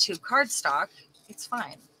gluing it to cardstock, it's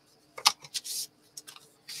fine.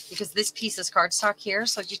 Because this piece is cardstock here.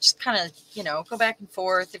 So you just kind of, you know, go back and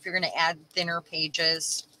forth if you're going to add thinner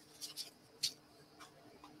pages.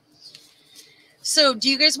 So do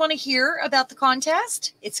you guys want to hear about the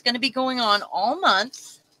contest? It's going to be going on all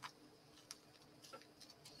month.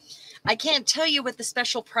 I can't tell you what the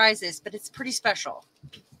special prize is, but it's pretty special.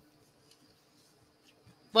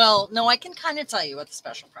 Well, no, I can kind of tell you what the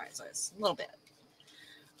special prize is. A little bit.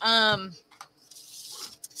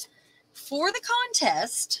 For the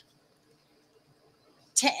contest,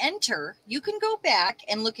 to enter, you can go back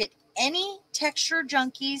and look at any Texture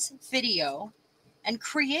Junkies video and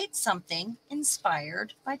create something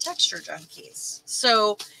inspired by Texture Junkies.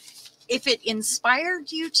 So if it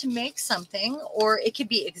inspired you to make something, or it could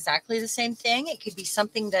be exactly the same thing, it could be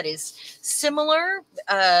something that is similar,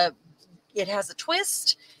 it has a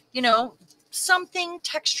twist, you know, something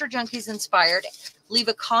Texture Junkies inspired, leave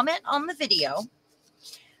a comment on the video,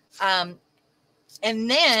 and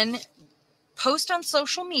then post on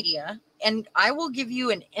social media, and I will give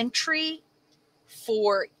you an entry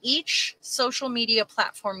for each social media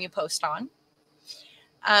platform you post on.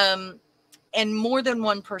 And more than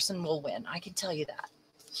one person will win. I can tell you that.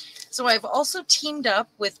 So I've also teamed up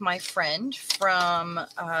with my friend from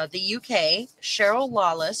the UK, Cheryl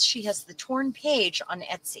Lawless. She has the Torn Page on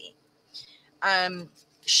Etsy.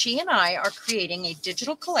 She and I are creating a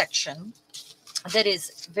digital collection that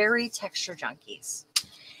is very Texture Junkies.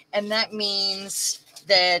 And that means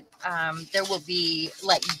that there will be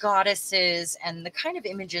like goddesses and the kind of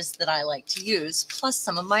images that I like to use, plus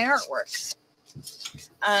some of my artwork.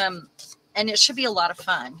 And it should be a lot of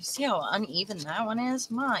fun. You see how uneven that one is?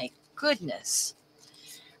 My goodness.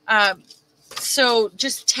 So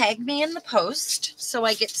just tag me in the post so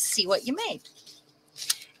I get to see what you made.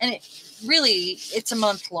 And it's a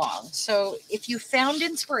month long. So if you found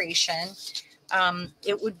inspiration,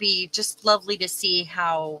 it would be just lovely to see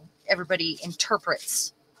how everybody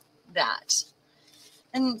interprets that.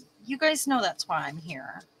 And you guys know that's why I'm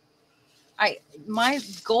here. My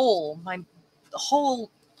goal, my whole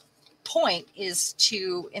point is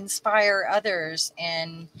to inspire others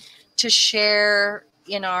and to share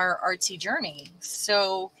in our artsy journey.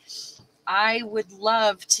 So I would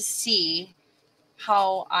love to see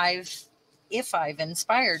how if I've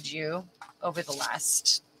inspired you over the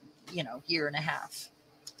last, year and a half.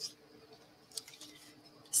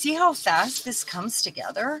 See how fast this comes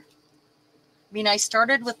together? I mean, I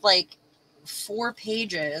started with like 4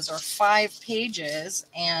 pages or 5 pages,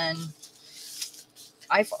 and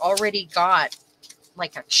I've already got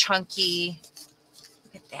like a chunky,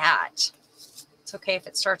 look at that. It's okay if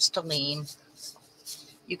it starts to lean.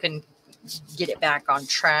 You can get it back on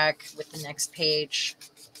track with the next page.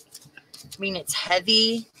 I mean, it's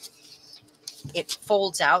heavy. It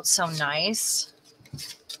folds out so nice.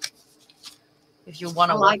 If you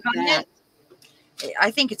want to work on it,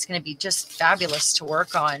 I think it's going to be just fabulous to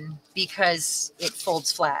work on because it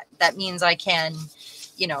folds flat. That means I can,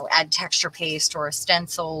 add texture paste or a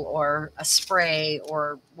stencil or a spray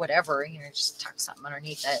or whatever, just tuck something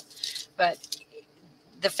underneath it. But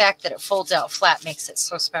the fact that it folds out flat makes it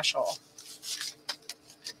so special.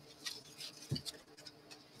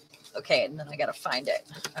 Okay, and then I got to find it.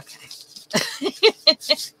 Okay.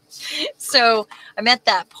 So I'm at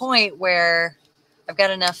that point where I've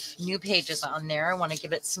got enough new pages on there. I want to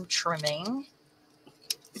give it some trimming.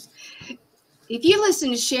 If you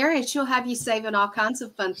listen to Sharon, she'll have you saving all kinds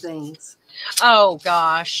of fun things. Oh,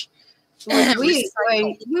 gosh. We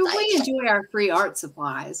enjoy our free art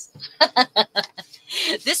supplies.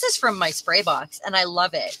 This is from my spray box, and I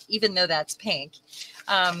love it, even though that's pink.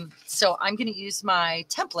 So I'm going to use my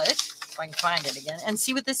template, if I can find it again, and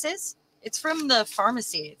see what this is. It's from the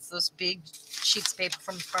pharmacy. It's those big sheets of paper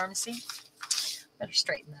from the pharmacy. Better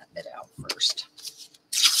straighten that bit out first.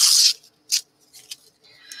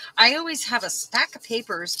 I always have a stack of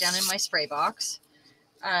papers down in my spray box.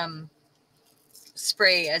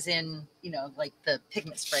 Spray as in, like the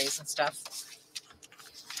pigment sprays and stuff.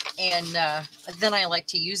 And then I like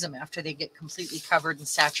to use them after they get completely covered and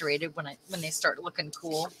saturated. When they start looking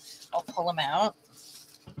cool, I'll pull them out.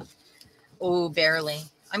 Oh, barely.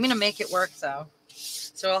 I'm going to make it work, though.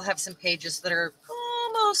 So I'll have some pages that are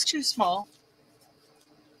almost too small.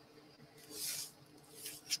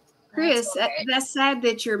 Chris, that's sad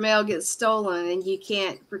that your mail gets stolen and you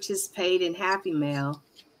can't participate in Happy Mail.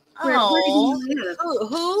 Where do you live?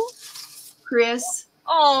 Who? Chris.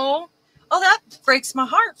 Oh, that breaks my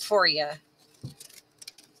heart for you.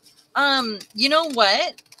 You know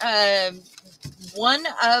what? One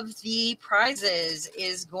of the prizes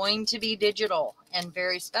is going to be digital and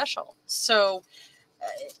very special. So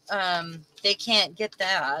they can't get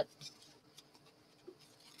that.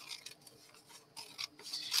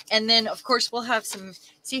 And then, of course, we'll have some,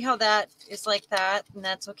 see how that is like that? And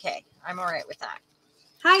that's okay. I'm all right with that.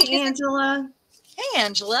 Hi, Angela. Hey,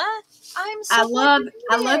 Angela. I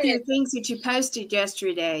love your things that you posted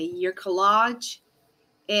yesterday, your collage.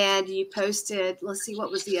 And you posted, let's see,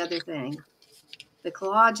 what was the other thing? The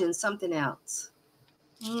collage and something else.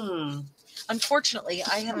 Unfortunately,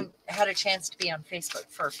 I haven't had a chance to be on Facebook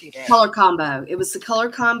for a few days. Color combo. It was the color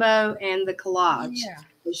combo and the collage. Yeah.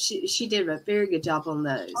 She did a very good job on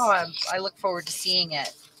those. Oh, I look forward to seeing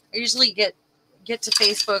it. I usually get to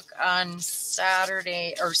Facebook on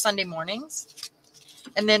Saturday or Sunday mornings.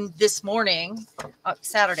 And then this morning,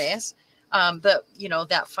 Saturdays. But,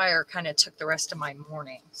 that fire kind of took the rest of my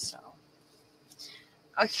morning. So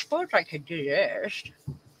I suppose I could do this.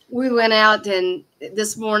 We went out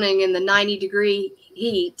this morning in the 90-degree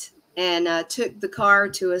heat and took the car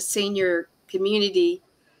to a senior community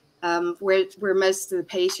where most of the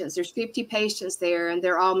patients, there's 50 patients there, and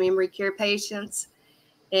they're all memory care patients.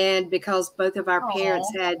 And because both of our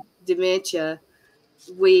parents had dementia,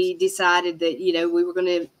 we decided that, we were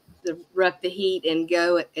going to rough the heat and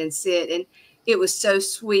go and sit. And It was so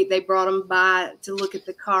sweet. They brought them by to look at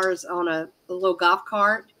the cars on a little golf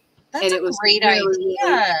cart. That's and a it was great really,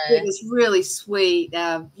 idea. it was really sweet.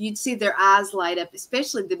 You'd see their eyes light up,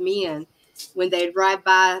 especially the men when they'd ride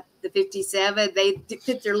by the 57. They'd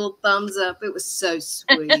put their little thumbs up. It was so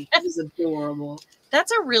sweet. It was adorable.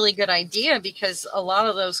 That's a really good idea because a lot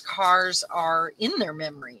of those cars are in their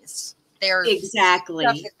memories. They're exactly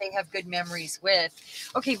stuff that they have good memories with.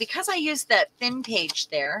 Okay, because I used that thin page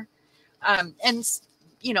there, and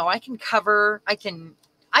you know, I can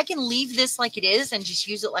leave this like it is and just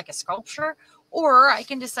use it like a sculpture, or I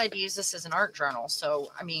can decide to use this as an art journal. So,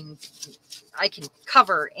 I mean, I can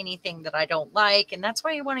cover anything that I don't like, and that's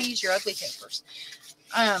why you want to use your ugly papers.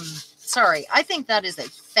 Sorry, I think that is a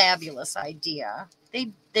fabulous idea.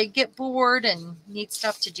 They get bored and need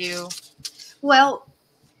stuff to do. Well,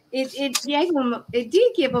 it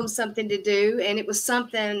did give them something to do, and it was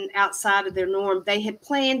something outside of their norm. They had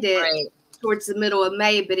planned it Right. towards the middle of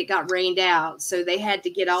May, but it got rained out, so they had to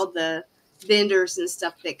get all the vendors and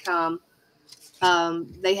stuff that come.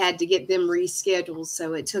 They had to get them rescheduled,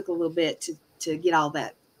 so it took a little bit to get all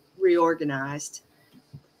that reorganized.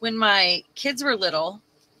 When my kids were little,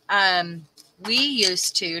 we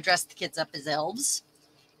used to dress the kids up as elves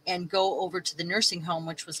and go over to the nursing home,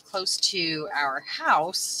 which was close to our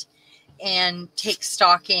house, and take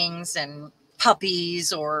stockings and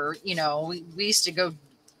puppies, or, you know, we used to go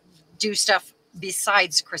do stuff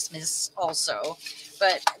besides Christmas also.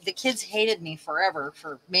 But the kids hated me forever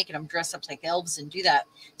for making them dress up like elves and do that,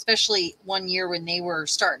 especially one year when they were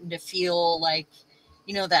starting to feel like,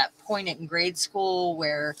 you know, that point in grade school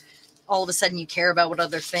where all of a sudden you care about what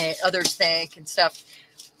others think and stuff.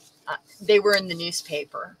 They were in the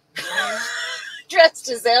newspaper dressed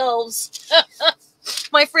as elves.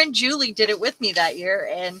 My friend Julie did it with me that year,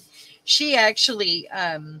 and she actually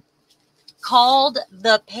called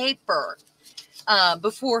the paper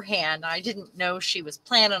beforehand. I didn't know she was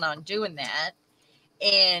planning on doing that,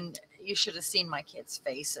 and you should have seen my kids'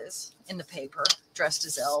 faces in the paper dressed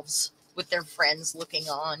as elves with their friends looking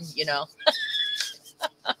on, you know.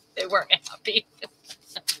 They weren't happy.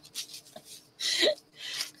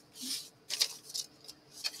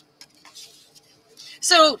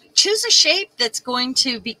 So choose a shape that's going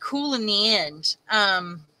to be cool in the end.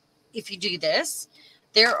 If you do this,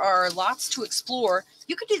 there are lots to explore.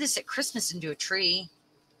 You could do this at Christmas and do a tree.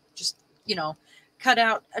 Just, you know, cut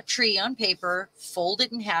out a tree on paper, fold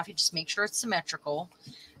it in half. You just make sure it's symmetrical.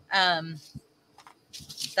 That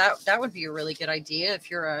would be a really good idea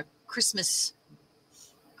if you're a Christmas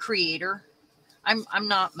creator. I'm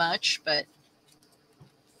not much, but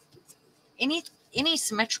any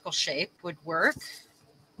symmetrical shape would work.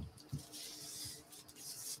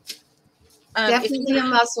 Definitely a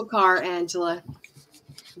muscle car, Angela.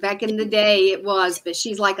 Back in the day it was, but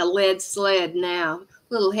she's like a lead sled now.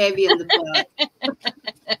 A little heavy in the butt.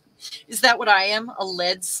 Is that what I am? A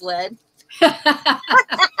lead sled? A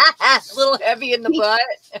little heavy in the butt.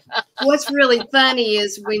 What's really funny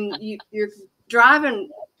is when you're driving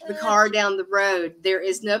the car down the road, there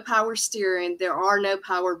is no power steering. There are no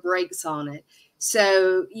power brakes on it.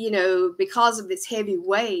 So, you know, because of its heavy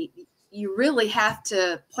weight, you really have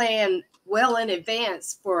to plan well in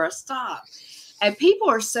advance for a stop. And people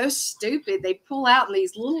are so stupid. They pull out in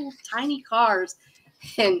these little tiny cars,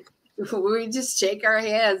 and we just shake our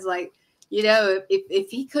heads like, you know, if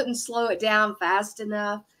he couldn't slow it down fast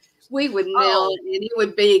enough, we would nail it and it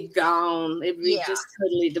would be gone. It would be just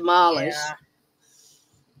totally demolished. Yeah.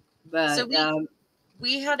 But so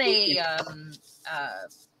we had a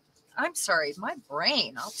I'm sorry, my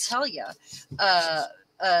brain, I'll tell you,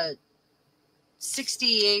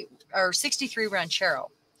 68 or 63 Ranchero.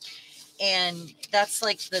 And that's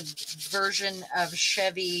like the version of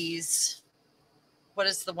Chevy's. What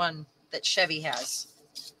is the one that Chevy has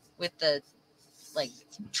with the like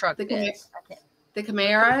truck? The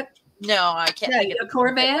Camaro? No, I can't think of the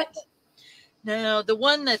Corvette. No, the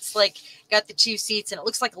one that's like got the two seats and it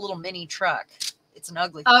looks like a little mini truck. It's an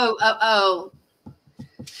ugly. Oh.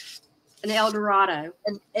 An Eldorado.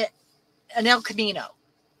 An El Camino.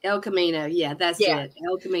 El Camino. Yeah, that's it.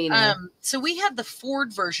 El Camino. So we had the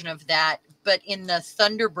Ford version of that, but in the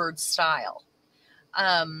Thunderbird style.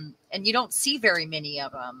 And you don't see very many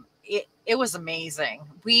of them. It was amazing.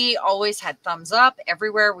 We always had thumbs up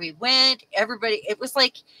everywhere we went. Everybody, it was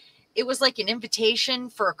like an invitation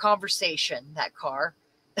for a conversation, that car.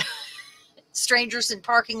 Strangers in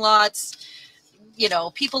parking lots, you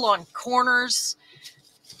know, people on corners.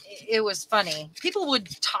 It was funny. People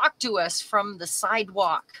would talk to us from the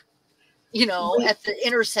sidewalk, you know, at the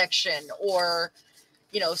intersection, or,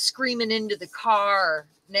 you know, screaming into the car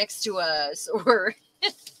next to us, or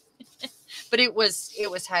but it was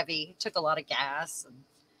heavy. It took a lot of gas, and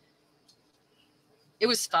it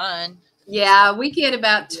was fun. Yeah, we get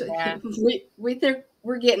about Yeah.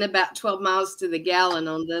 we're getting about 12 miles to the gallon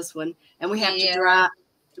on this one, and we have to drive.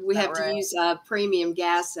 We have to use premium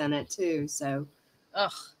gas in it too. So,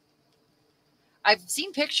 ugh. I've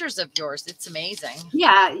seen pictures of yours. It's amazing.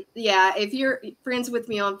 Yeah. If you're friends with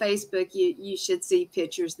me on Facebook, you should see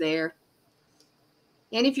pictures there.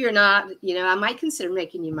 And if you're not, I might consider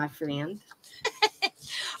making you my friend.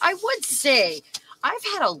 I would say I've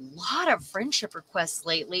had a lot of friendship requests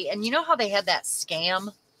lately, and you know how they had that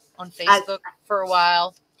scam on Facebook for a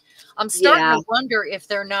while? I'm starting to wonder if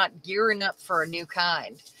they're not gearing up for a new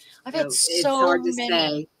kind. I've had so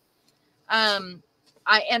many. And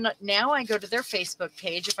now I go to their Facebook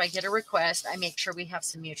page. If I get a request, I make sure we have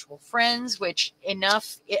some mutual friends, which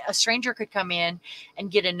a stranger could come in and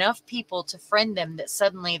get enough people to friend them that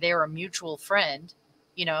suddenly they're a mutual friend,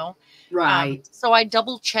 Right. So I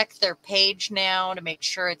double check their page now to make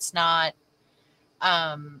sure it's not,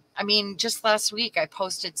 just last week I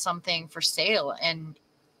posted something for sale and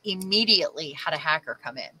immediately had a hacker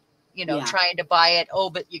come in. Trying to buy it. Oh,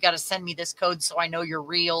 but you got to send me this code so I know you're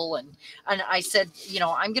real. And I said,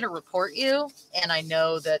 I'm going to report you. And I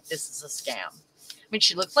know that this is a scam. I mean,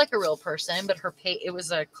 she looked like a real person, but it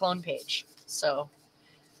was a clone page. So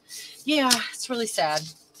yeah, it's really sad.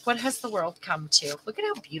 What has the world come to? Look at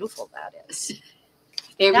how beautiful that is.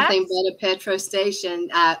 Everything but a petrol station.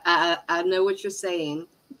 I know what you're saying.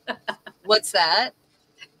 What's that?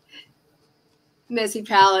 Messy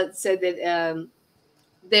Palette said that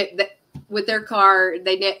that with their car,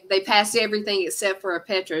 they pass everything except for a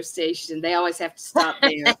petrol station. They always have to stop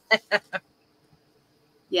there.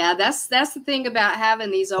 Yeah, that's the thing about having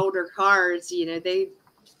these older cars.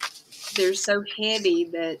 They're so heavy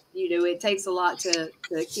that it takes a lot to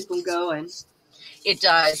keep them going. It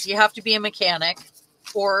does. You have to be a mechanic,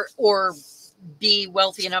 or be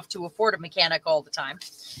wealthy enough to afford a mechanic all the time.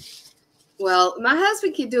 Well, my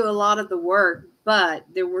husband could do a lot of the work, but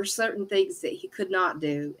there were certain things that he could not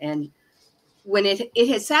do. And when it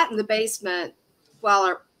had sat in the basement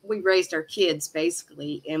while we raised our kids,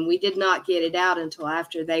 basically, and we did not get it out until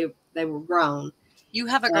after they were grown. You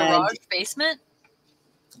have a garage basement?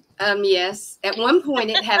 Yes. At one point,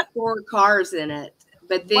 it had 4 cars in it.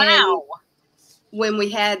 But then when we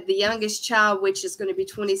had the youngest child, which is going to be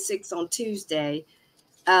 26 on Tuesday,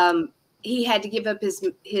 he had to give up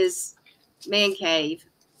his man cave,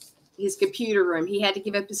 his computer room. He had to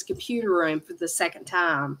give up his computer room for the second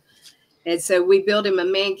time. And so we built him a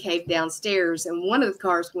man cave downstairs, and one of the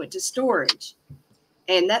cars went to storage.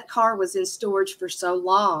 And that car was in storage for so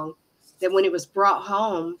long that when it was brought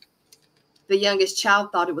home, the youngest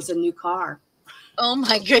child thought it was a new car. Oh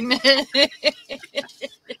my goodness.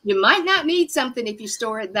 You might not need something if you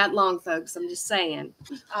store it that long, folks. I'm just saying.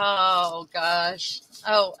 Oh gosh.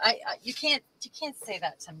 Oh, you can't say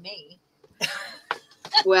that to me.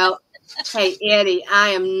 Well, hey, Eddie, I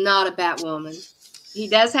am not a Batwoman. He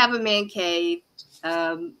does have a man cave.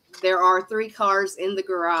 There are 3 cars in the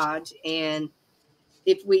garage, and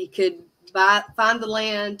if we could find the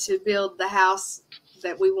land to build the house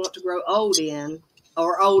that we want to grow old in,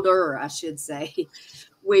 or older, I should say,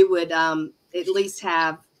 we would at least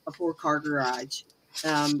have a 4-car garage,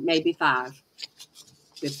 maybe 5.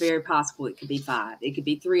 It's very possible it could be 5. It could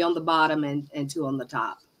be 3 on the bottom and 2 on the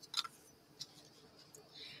top.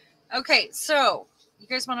 Okay, so you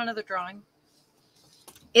guys want another drawing?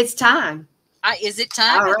 It's time. Is it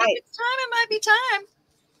time? All right. If it's time. It might be time.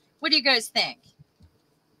 What do you guys think?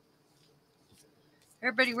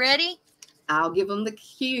 Everybody ready? I'll give them the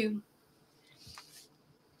cue.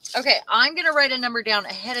 Okay, I'm going to write a number down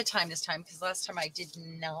ahead of time this time because last time I did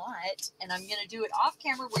not. And I'm going to do it off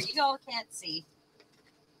camera where you all can't see.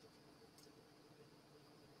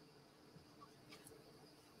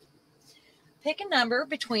 Pick a number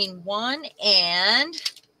between 1 and...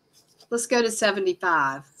 Let's go to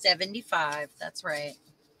 75. 75, that's right.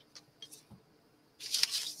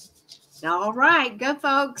 All right, go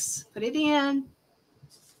folks. Put it in.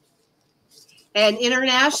 And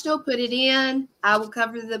international, put it in. I will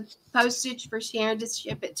cover the postage for Sharon to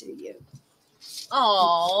ship it to you.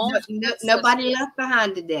 Oh, nobody left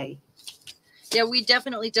behind today. Yeah, we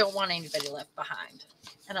definitely don't want anybody left behind.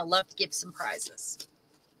 And I love to give some prizes.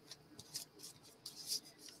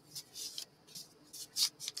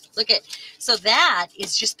 Look at, so that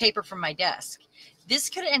is just paper from my desk. This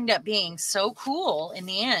could end up being so cool in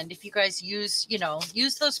the end if you guys use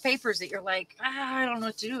those papers that you're like, I don't know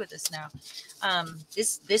what to do with this now.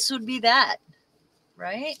 This would be that,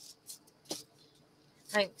 right?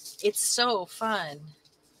 It's so fun.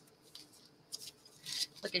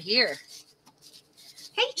 Look at here.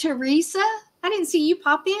 Hey, Teresa. I didn't see you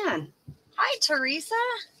pop in. Hi, Teresa.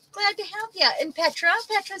 Glad to have you. And Petra.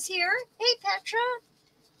 Petra's here. Hey, Petra.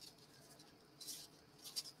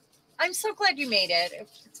 I'm so glad you made it.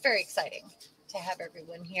 It's very exciting to have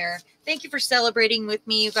everyone here. Thank you for celebrating with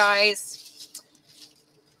me, you guys.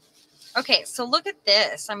 Okay, so look at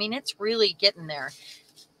this. I mean, it's really getting there.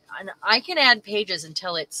 And I can add pages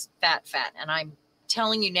until it's fat. And I'm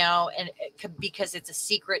telling you now, and because it's a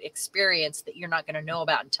secret experience that you're not going to know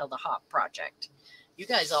about until the Hop project. You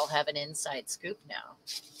guys all have an inside scoop now.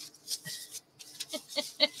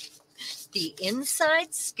 The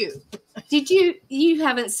inside scoop. Did you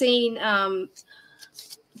haven't seen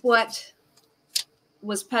what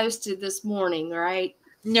was posted this morning, right?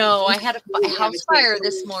 No, I had a house fire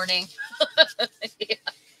this morning. Yeah.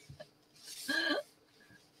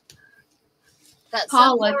 That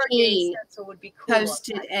Paula King would be cool.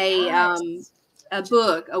 Posted a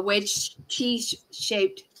book, a wedge cheese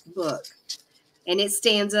shaped book, and it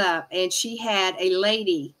stands up. And she had a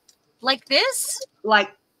lady like this.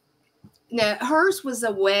 No, hers was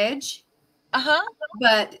a wedge.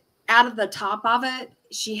 But out of the top of it,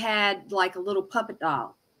 she had like a little puppet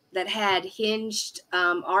doll that had hinged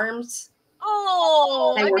arms.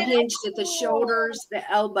 Oh, they were hinged at the shoulders,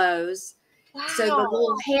 the elbows. Wow. So the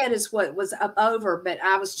little head is what was up over. But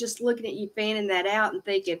I was just looking at you fanning that out and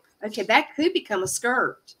thinking, okay, that could become a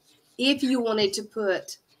skirt if you wanted to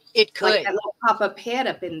put it could like that little pop-up head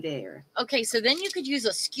up in there. Okay, so then you could use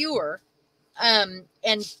a skewer and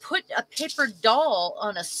put a paper doll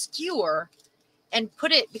on a skewer and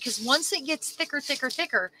put it, because once it gets thicker,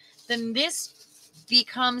 then this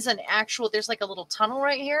becomes an actual, there's like a little tunnel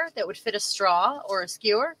right here that would fit a straw or a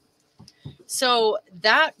skewer. So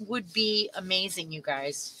that would be amazing, you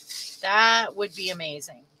guys. That would be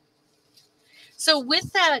amazing. So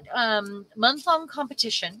with that month-long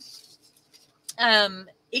competition,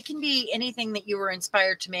 it can be anything that you were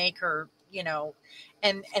inspired to make, or, you know,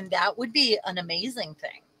 and that would be an amazing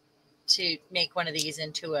thing to make one of these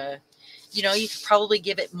into a, you know, you could probably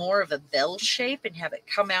give it more of a bell shape and have it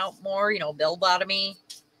come out more, you know, bell bottomy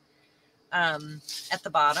at the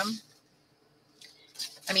bottom.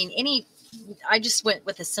 I mean, I just went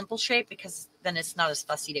with a simple shape because then it's not as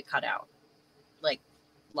fussy to cut out like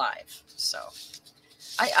live. So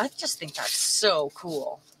I just think that's so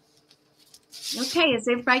cool. Okay, has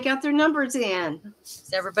everybody got their numbers in?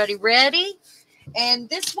 Is everybody ready? And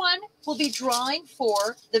this one will be drawing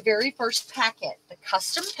for the very first packet, the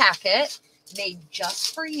custom packet made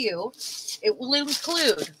just for you. It will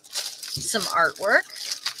include some artwork.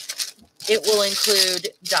 It will include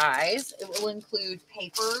dies. It will include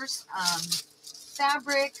papers,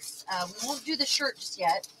 fabrics. We won't do the shirt just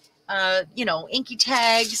yet. You know, inky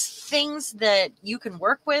tags, things that you can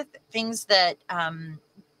work with, things that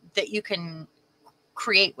that you can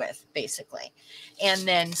create with, basically. And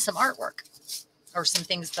then some artwork or some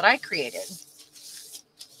things that I created.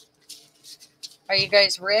 Are you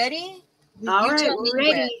guys ready? All right, we're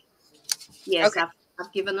ready. Yes, okay.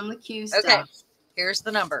 I've given them the cue stuff. Okay, here's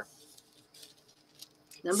the number.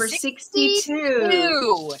 Number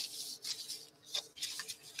 62.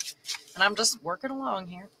 And I'm just working along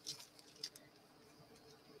here.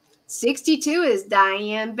 62 is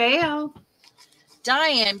Diane Bell.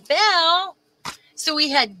 Diane Bell. So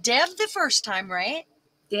we had Deb the first time, right?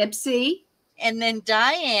 Deb C. And then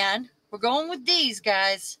Diane. We're going with these,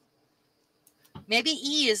 guys. Maybe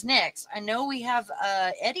E is next. I know we have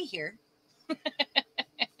Eddie here.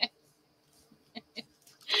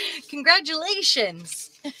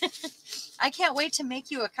 Congratulations. I can't wait to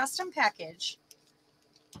make you a custom package.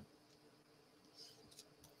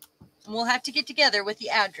 And we'll have to get together with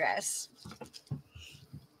the address.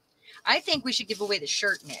 I think we should give away the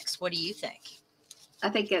shirt next. What do you think? I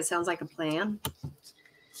think that sounds like a plan.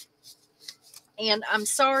 And I'm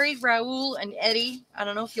sorry, Raul and Eddie. I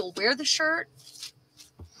don't know if you'll wear the shirt.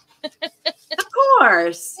 Of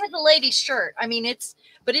course. It's a lady's shirt. I mean, it's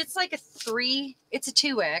like a 3. It's a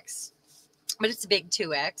 2X, but it's a big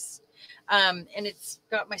 2X. And it's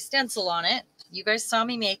got my stencil on it. You guys saw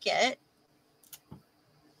me make it.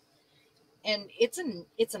 And it's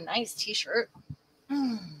a nice t-shirt.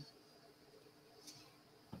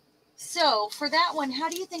 So for that one, how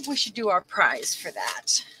do you think we should do our prize for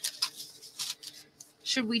that?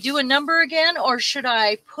 Should we do a number again, or should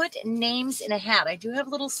I put names in a hat? I do have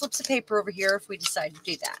little slips of paper over here if we decide to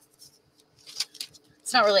do that.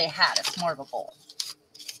 It's not really a hat. It's more of a bowl.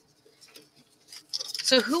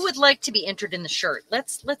 So who would like to be entered in the shirt?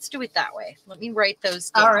 Let's do it that way. Let me write those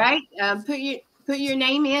down. All right. Put your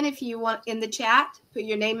name in if you want in the chat. Put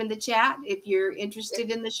your name in the chat if you're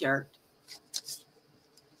interested in the shirt.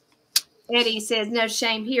 Eddie says, no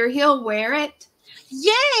shame here. He'll wear it.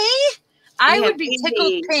 Yay! I We would have be tickled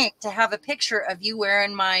Eddie. pink to have a picture of you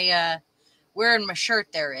wearing my shirt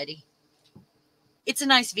there, Eddie. It's a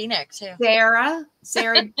nice V-neck too. Sarah,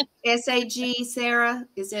 S-A-G, Sarah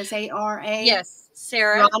is S-A-R-A. Yes,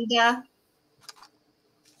 Sarah. Rhonda.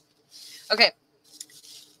 Okay.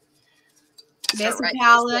 Bessie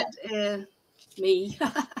Palette, me.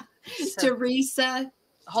 So, Teresa.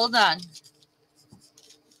 hold on.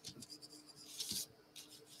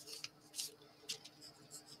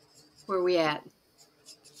 Where are we at?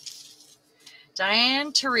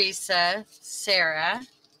 Diane, Teresa, Sarah.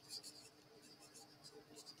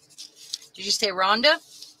 Did you say Rhonda?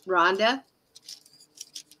 Rhonda.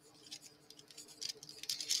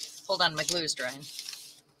 Hold on, my glue is drying.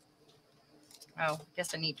 Oh, I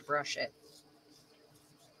guess I need to brush it.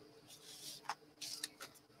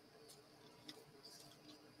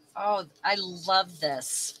 Oh, I love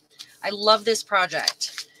this. I love this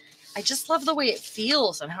project. I just love the way it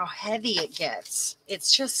feels and how heavy it gets.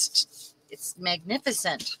 It's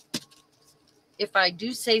magnificent. If I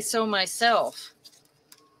do say so myself.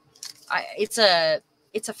 It's a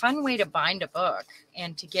fun way to bind a book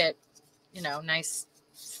and to get, nice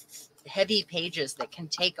heavy pages that can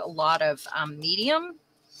take a lot of medium.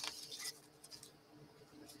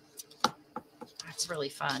 That's really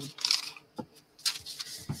fun.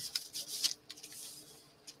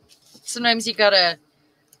 Sometimes you gotta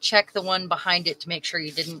check the one behind it to make sure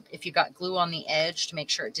if you got glue on the edge, to make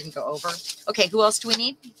sure it didn't go over. Okay, who else do we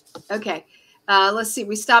need? Okay, let's see.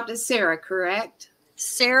 We stopped at Sarah, correct?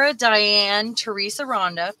 Sarah, Diane, Teresa,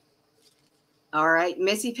 Rhonda. All right,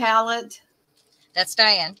 Missy Palette. That's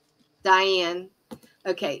Diane. Diane.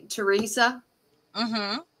 Okay, Teresa.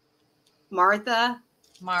 Mm-hmm. Martha.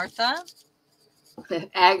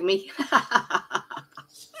 Acme.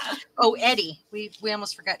 Oh, Eddie. We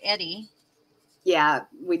almost forgot Eddie. Yeah,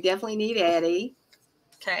 we definitely need Eddie.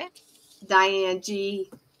 Okay. Diane G.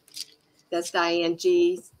 That's Diane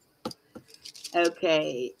G.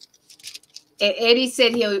 Okay. Eddie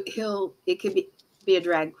said it could be a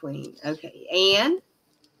drag queen. Okay. And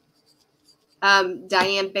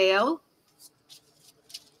Diane Bell.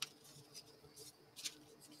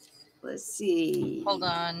 Let's see. Hold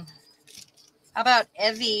on. How about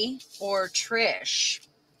Evie or Trish?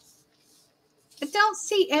 I don't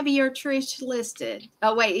see Evie or Trish listed.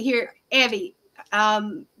 Oh, wait, here, Evie.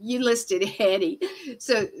 You listed Eddie.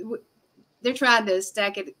 So they're trying to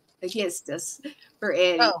stack it against us for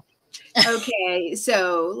Eddie. Oh. Okay,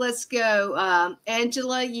 so let's go.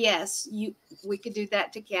 Angela, yes, we could do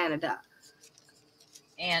that to Canada.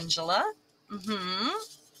 Angela. Mm-hmm.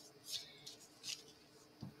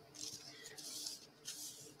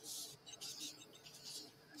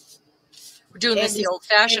 We're doing this the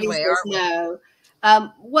old-fashioned way, aren't we? No.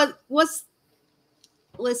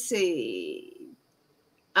 Let's see.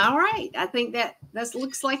 All right. I think that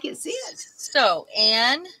looks like it's it. So,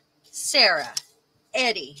 Anne, Sarah,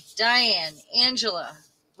 Eddie, Diane, Angela,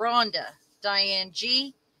 Rhonda, Diane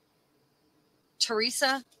G,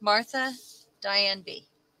 Teresa, Martha, Diane B.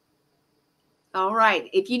 All right.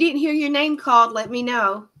 If you didn't hear your name called, let me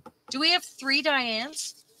know. Do we have 3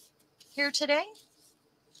 Dianes here today?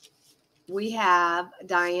 We have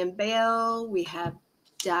Diane Bell. We have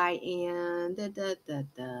Diane.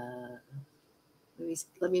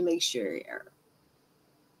 Let me make sure here.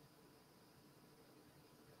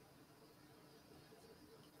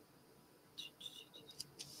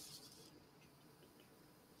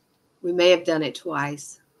 We may have done it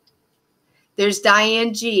twice. There's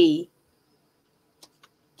Diane G.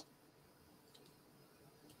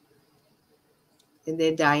 And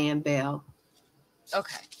then Diane Bell.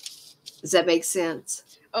 Okay. Does that make sense?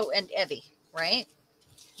 Oh, and Evie, right?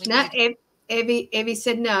 Evie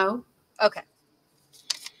said no. Okay.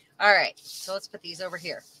 All right. So let's put these over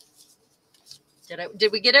here.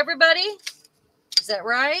 Did we get everybody? Is that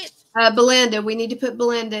right? Belinda. We need to put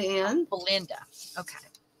Belinda in. Belinda. Okay.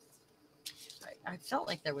 I felt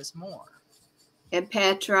like there was more. And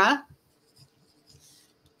Petra.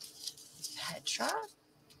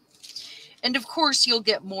 And of course, you'll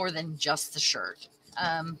get more than just the shirt.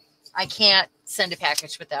 I can't send a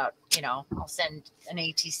package without, I'll send an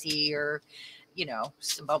ATC or,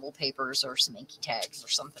 some bubble papers or some inky tags or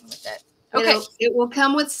something with it. Okay. It will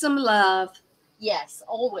come with some love. Yes,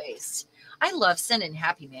 always. I love sending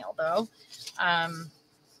happy mail, though.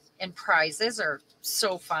 And prizes are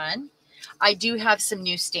so fun. I do have some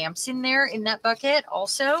new stamps in there in that bucket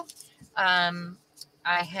also. I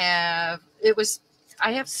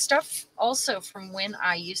have stuff also from when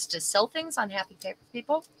I used to sell things on Happy Paper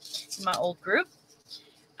People in my old group.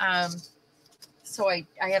 So I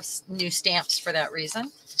have new stamps for that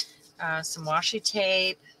reason. Some washi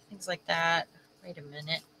tape, things like that. Wait a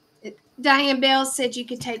minute. Diane Bell said you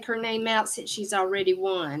could take her name out since she's already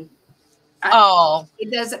won.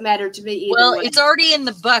 It doesn't matter to me either way. It's already in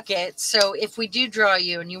the bucket. So if we do draw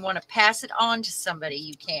you and you want to pass it on to somebody,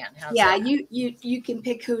 you can. How's that? you can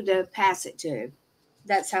pick who to pass it to.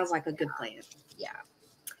 That sounds like a good plan. Yeah.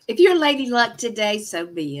 If you're Lady Luck today, so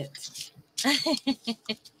be it.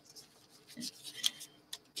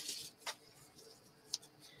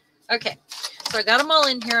 Okay. So I got them all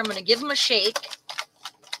in here. I'm going to give them a shake.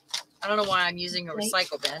 I don't know why I'm using a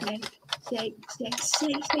recycle bin. Shake.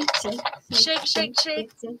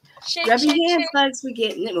 Rub your hands, folks. We're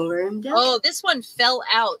getting it warmed up. Oh, this one fell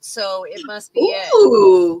out, so it must be it.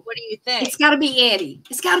 What do you think? It's got to be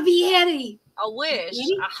Eddie. I wish.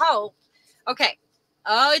 I hope. Okay.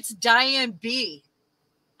 Oh, it's Diane B.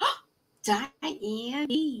 Diane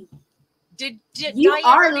B. You Diane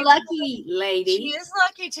are lucky, lady. She is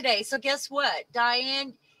lucky today. So guess what,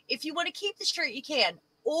 Diane? If you want to keep the shirt, you can.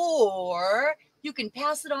 Or you can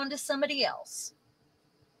pass it on to somebody else.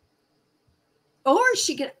 Or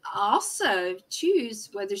she could also choose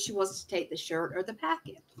whether she wants to take the shirt or the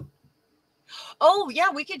packet. Oh, yeah,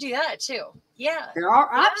 we could do that too. Yeah. There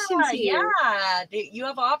are options here. Yeah, you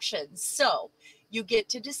have options. So you get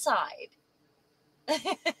to decide.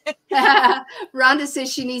 Rhonda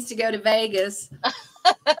says she needs to go to Vegas.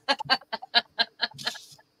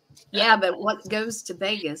 Yeah, but what goes to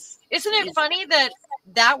Vegas? Isn't it funny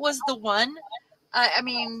that was the one? I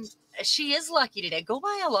mean, she is lucky today. Go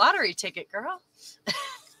buy a lottery ticket, girl.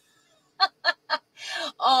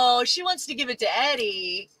 Oh, she wants to give it to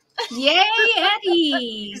Eddie. Yay,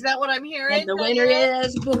 Eddie. Is that what I'm hearing? And the winner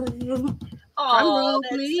is oh,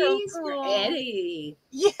 that's so cool. For Eddie.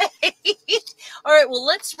 Yay. All right, well,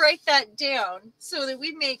 let's write that down so that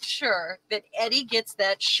we make sure that Eddie gets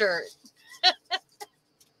that shirt.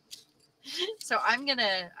 So I'm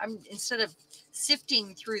instead of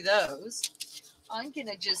sifting through those, I'm going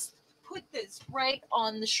to just put this right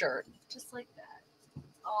on the shirt, just like that.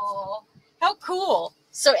 Oh, how cool.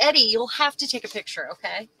 So Eddie, you'll have to take a picture,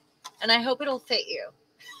 okay? And I hope it'll fit you.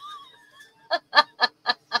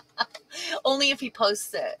 Only if he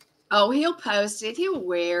posts it. Oh, he'll post it. He'll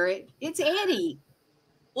wear it. It's Eddie.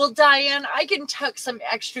 Well, Diane, I can tuck some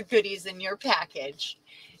extra goodies in your package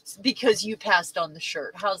because you passed on the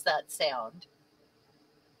shirt. How's that sound?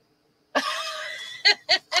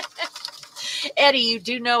 Eddie, you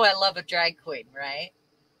do know I love a drag queen, right?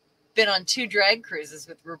 Been on 2 drag cruises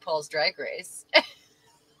with RuPaul's Drag Race.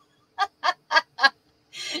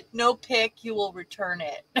 No pick, you will return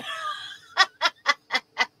it.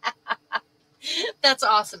 That's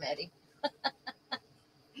awesome, Eddie.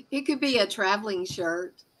 It could be a traveling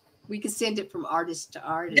shirt. We could send it from artist to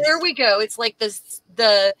artist. There we go. It's like the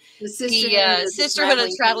Sisterhood of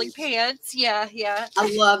Traveling Pants. Yeah, yeah.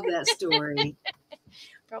 I love that story.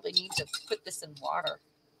 Probably need to put this in water.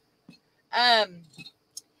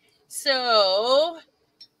 So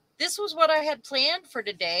this was what I had planned for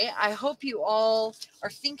today. I hope you all are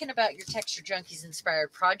thinking about your Texture Junkies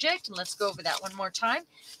inspired project, and let's go over that one more time.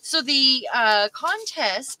 So the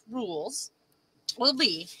contest rules will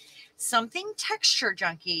be something Texture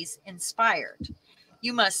Junkies inspired.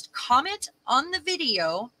 You must comment on the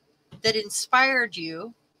video that inspired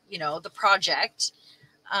you, the project,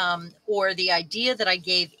 or the idea that I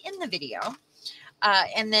gave in the video,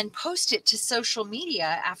 and then post it to social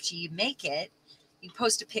media after you make it. You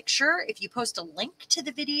post a picture. If you post a link to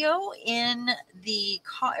the video in the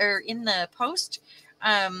post,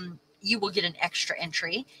 you will get an extra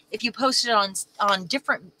entry. If you post it on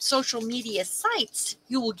different social media sites,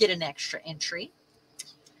 you will get an extra entry.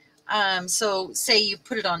 So say you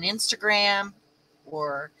put it on Instagram,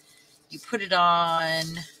 or you put it on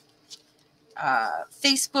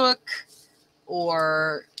Facebook,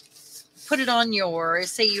 or put it on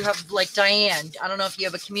say you have like Diane, I don't know if you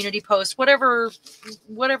have a community post, whatever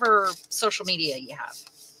social media you have.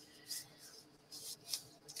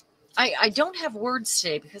 I don't have words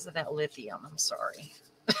today because of that lithium. I'm sorry.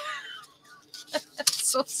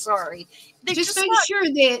 So sorry. Just make sure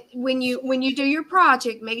that when you do your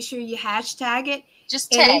project, make sure you hashtag it. Just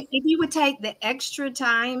tag. If you would take the extra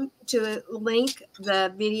time to link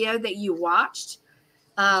the video that you watched,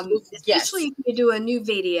 especially if you do a new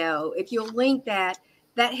video, if you'll link that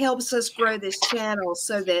helps us grow this channel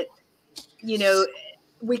so that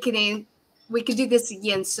we can do this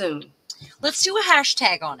again soon. Let's do a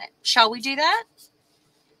hashtag on it. Shall we do that?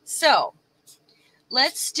 So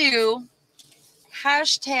let's do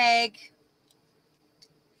hashtag.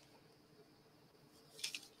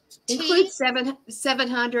 Include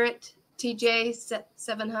 700 TJ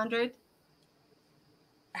 700.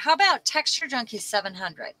 How about Texture Junkies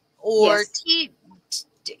 700? Or yes.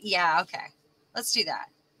 Yeah, okay. Let's do that.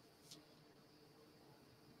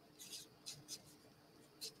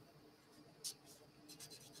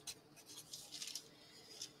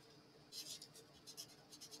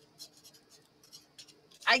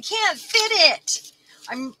 I can't fit it.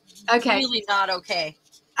 I'm really not okay.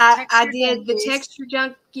 I did the Texture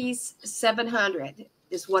Junkies 700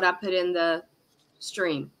 is what I put in the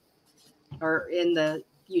stream or in the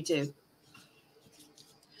YouTube.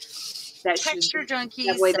 That Texture Junkies.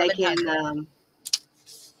 That way 700. They can.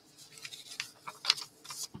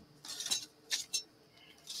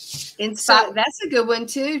 Inspire. That's a good one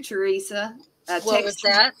too, Teresa. What was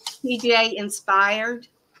that? TJ Inspired.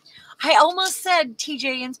 I almost said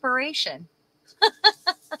TJ Inspiration.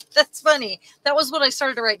 That's funny. That was what I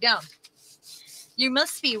started to write down. You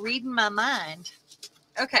must be reading my mind.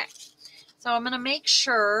 Okay. So I'm going to make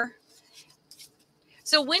sure.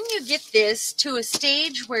 So when you get this to a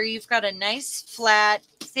stage where you've got a nice, flat,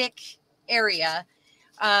 thick area,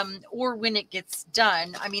 or when it gets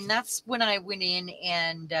done, I mean, that's when I went in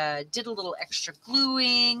and did a little extra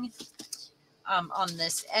gluing on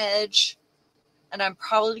this edge. And I'm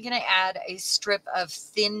probably going to add a strip of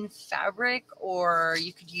thin fabric, or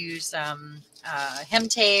you could use hem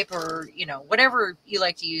tape, or, you know, whatever you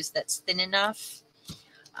like to use that's thin enough,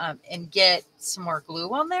 and get some more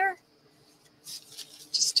glue on there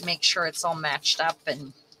just to make sure it's all matched up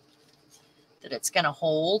and that it's going to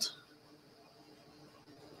hold.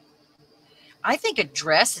 I think a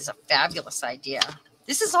dress is a fabulous idea.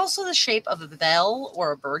 This is also the shape of a bell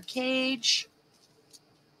or a bird cage.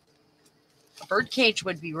 A bird cage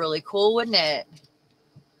would be really cool, wouldn't it?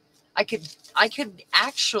 I could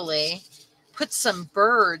actually put some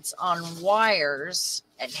birds on wires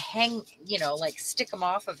and hang, you know, like stick them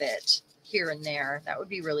off of it here and there. That would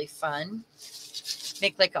be really fun.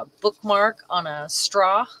 Make like a bookmark on a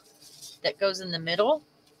straw that goes in the middle.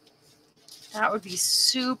 That would be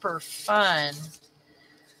super fun.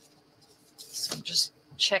 So I'm just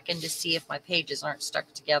checking to see if my pages aren't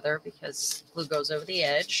stuck together because glue goes over the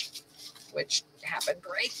edge, which happened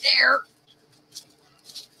right there.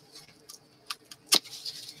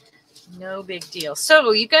 No big deal.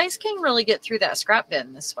 So you guys can really get through that scrap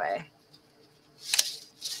bin this way.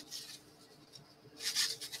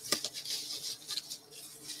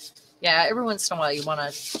 Yeah, every once in a while you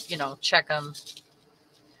want to, you know, check them.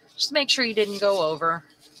 Just make sure you didn't go over.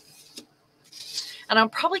 And I'm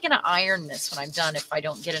probably going to iron this when I'm done if I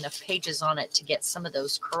don't get enough pages on it to get some of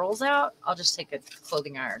those curls out. I'll just take a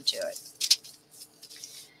clothing iron to it.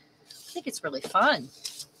 I think it's really fun.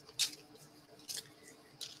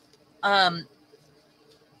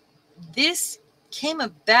 This came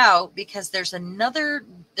about because there's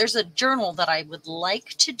a journal that I would like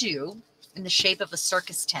to do in the shape of a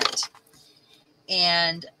circus tent.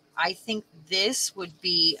 And I think this would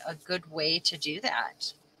be a good way to do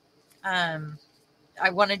that. I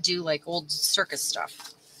want to do like old circus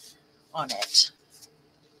stuff on it.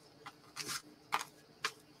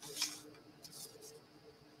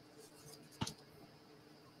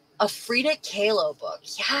 A Frida Kahlo book.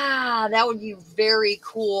 Yeah, that would be very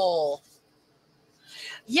cool.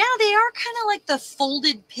 Yeah, they are kind of like the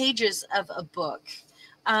folded pages of a book.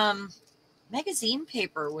 Magazine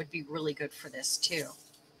paper would be really good for this too.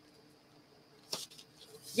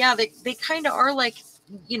 Yeah, they kind of are like,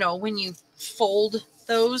 you know, when you fold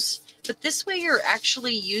those, but this way you're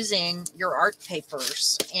actually using your art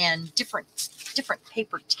papers and different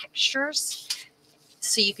paper textures,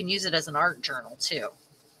 so you can use it as an art journal too.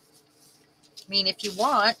 I mean, if you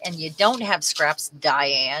want, and you don't have scraps,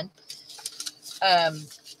 Diane,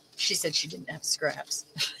 she said she didn't have scraps.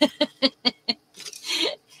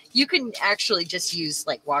 You can actually just use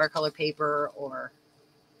like watercolor paper or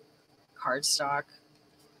cardstock,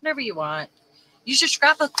 whatever you want. Use your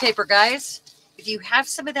scrapbook paper, guys. If you have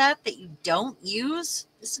some of that you don't use,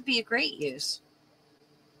 this would be a great use.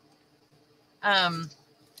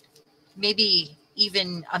 Maybe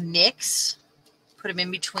even a mix. Put them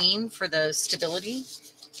in between for the stability.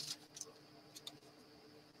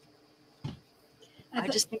 I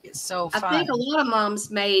just think it's so fun. I think a lot of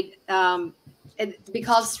moms made,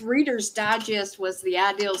 because Reader's Digest was the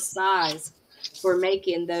ideal size for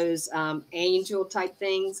making those angel type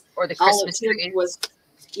things. Or the Christmas tree. Was,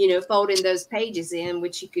 you know, folding those pages in,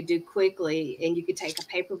 which you could do quickly. And you could take a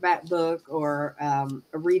paperback book or a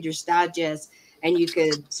Reader's Digest, and you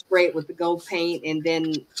could spray it with the gold paint and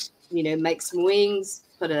then, you know, make some wings,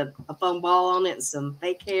 put a foam ball on it and some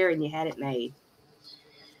fake hair, and you had it made.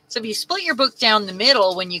 So if you split your book down the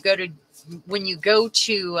middle, when you go to when you go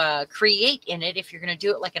to create in it, if you're going to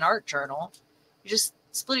do it like an art journal, you just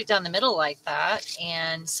split it down the middle like that,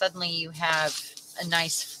 and suddenly you have a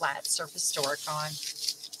nice flat surface to work on.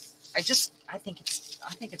 I think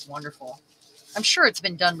it's wonderful. I'm sure it's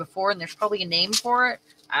been done before, and there's probably a name for it.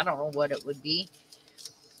 I don't know what it would be.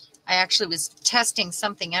 I actually was testing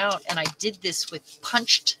something out, and I did this with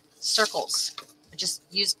punched circles. I just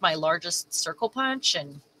used my largest circle punch,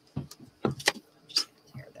 and I'm just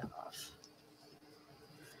tear that off.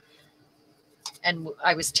 And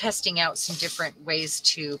I was testing out some different ways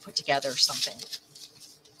to put together something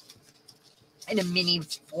in a mini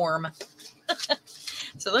form.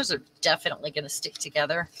 So those are definitely going to stick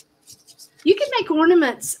together. You can make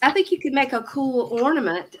ornaments. I think you could make a cool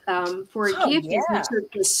ornament for a gift. Yeah. If you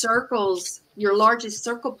took the circles, your largest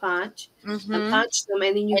circle punch, and punch them,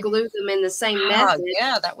 and then you glue them in the same method.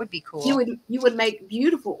 Yeah, that would be cool. You would make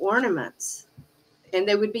beautiful ornaments, and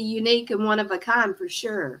they would be unique and one of a kind for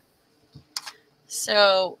sure.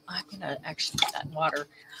 So I'm going to actually put that in water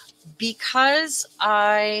because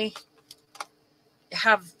I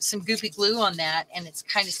have some goopy glue on that and it's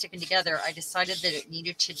kind of sticking together. I decided that it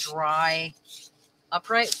needed to dry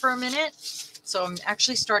upright for a minute. So I'm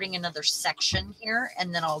actually starting another section here,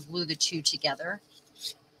 and then I'll glue the two together.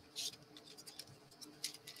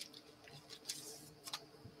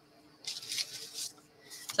 So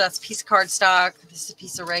that's a piece of cardstock. This is a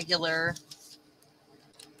piece of regular,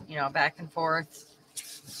 back and forth.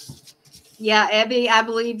 Yeah, Abby, I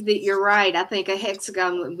believe that you're right. I think a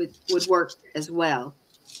hexagon would work as well.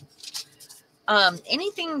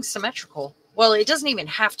 Anything symmetrical. Well, it doesn't even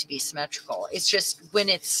have to be symmetrical. It's just when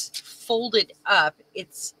it's folded up,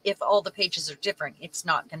 if all the pages are different, it's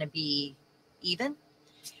not going to be even.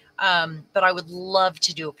 But I would love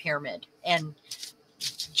to do a pyramid and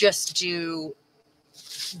just do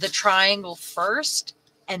the triangle first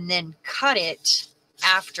and then cut it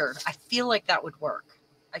after. I feel like that would work.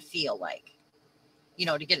 I feel like,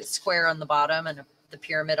 to get it square on the bottom and the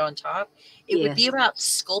pyramid on top. It would be about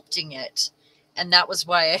sculpting it. And that was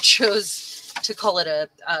why I chose to call it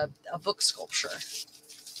a book sculpture.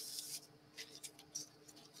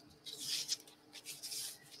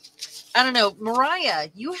 I don't know. Mariah,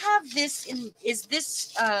 you have this is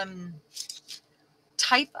this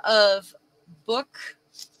type of book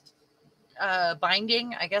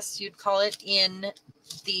binding, I guess you'd call it, in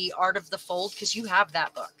the Art of the Fold? Because you have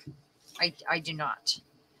that book. I do not.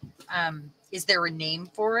 Is there a name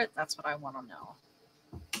for it? That's what I want to know.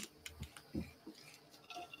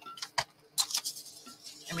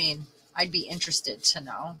 I mean, I'd be interested to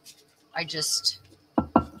know. I just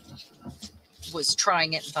was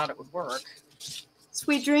trying it and thought it would work.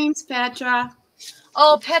 Sweet dreams, Petra.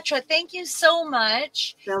 Oh, Petra, thank you so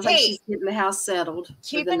much. Sounds like she's getting the house settled.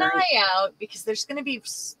 Keep an eye out because there's going to be,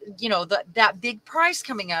 that big prize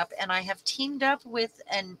coming up, and I have teamed up with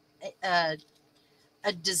a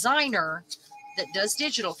designer that does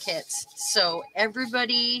digital kits, so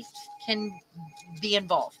everybody can be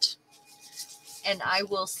involved. And I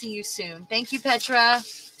will see you soon. Thank you, Petra.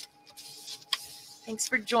 Thanks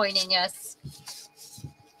for joining us.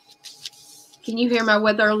 Can you hear my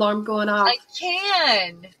weather alarm going off? I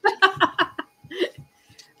can.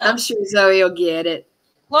 I'm sure Zoe will get it.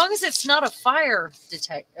 As long as it's not a fire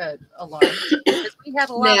alarm. We had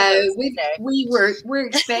a lot of those today. We're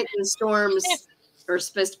expecting storms are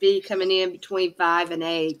supposed to be coming in between 5 and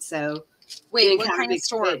 8. So wait, what kind of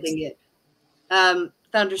storms?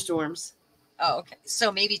 Thunderstorms. Oh, okay.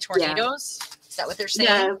 So maybe tornadoes? Yeah. Is that what they're saying?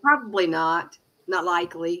 No, probably not. Not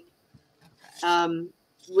likely. Okay.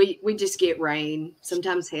 We just get rain,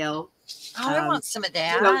 sometimes hail. Oh, I want some of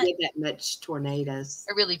that. We don't get that much tornadoes.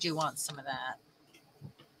 I really do want some of that.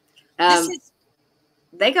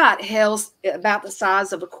 They got hail about the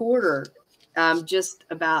size of a quarter, just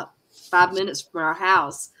about 5 minutes from our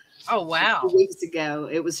house. Oh, wow. 2 weeks ago.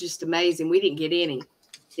 It was just amazing. We didn't get any.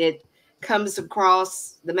 It comes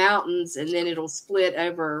across the mountains and then it'll split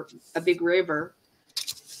over a big river.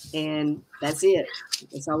 And that's it.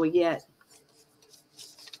 That's all we get.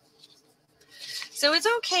 So it's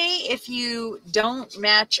okay if you don't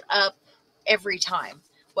match up every time.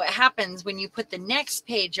 What happens when you put the next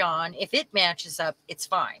page on, if it matches up, it's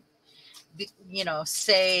fine.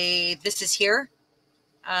 Say this is here.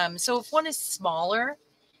 So if one is smaller,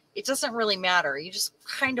 it doesn't really matter. You just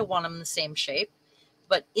kind of want them the same shape.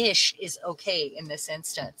 But ish is okay in this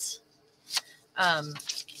instance.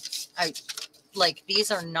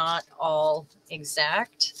 These are not all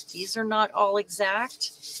exact. These are not all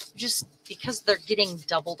exact. Just because they're getting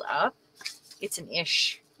doubled up, it's an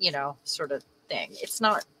ish, sort of thing. It's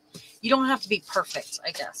not, you don't have to be perfect,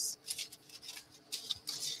 I guess.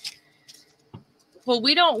 Well,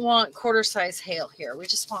 we don't want quarter-size hail here. We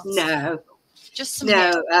just want some hail.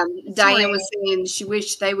 Diane was saying she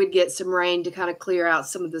wished they would get some rain to kind of clear out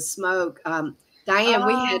some of the smoke.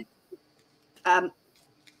 Diane,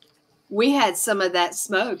 we had some of that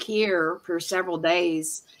smoke here for several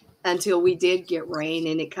days until we did get rain,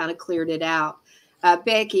 and it kind of cleared it out.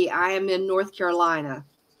 Becky, I am in North Carolina.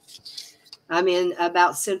 I'm in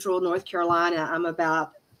about central North Carolina. I'm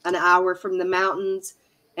about an hour from the mountains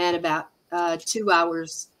and about 2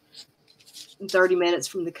 hours and 30 minutes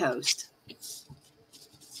from the coast.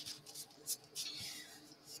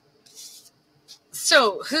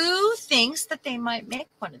 So who thinks that they might make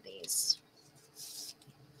one of these?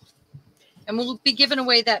 And we'll be giving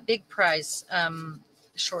away that big prize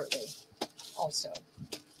shortly also.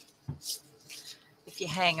 If you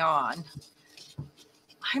hang on.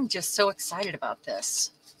 I'm just so excited about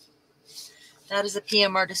this. That is a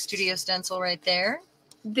PM Artist Studio stencil right there.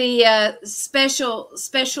 The special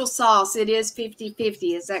sauce, it is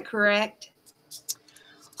 50/50. Is that correct?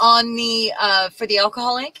 On the for the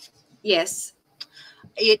alcohol ink? Yes.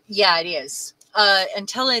 It is.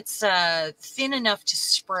 Until it's thin enough to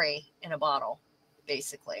spray in a bottle,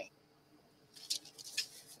 basically.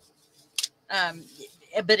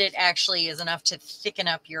 But it actually is enough to thicken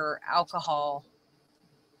up your alcohol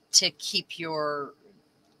to keep your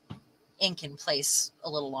ink in place a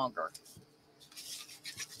little longer.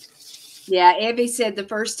 Yeah, Evie said the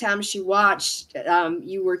first time she watched,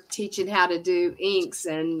 you were teaching how to do inks,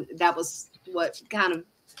 and that was what kind of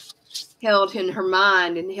held in her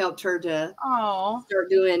mind and helped her to start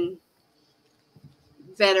doing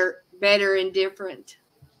better and different.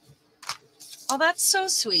 Oh, that's so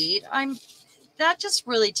sweet. That just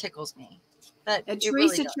really tickles me. Teresa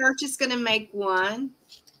really Church is going to make one.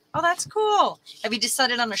 Oh, that's cool. Have you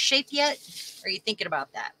decided on a shape yet? Or are you thinking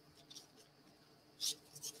about that?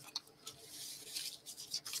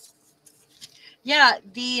 Yeah,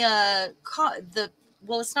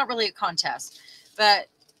 well, it's not really a contest, but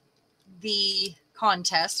the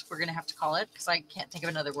contest, we're going to have to call it because I can't think of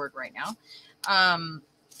another word right now.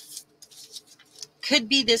 Could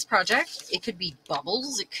be this project. It could be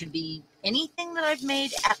bubbles. It could be anything that I've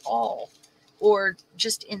made at all or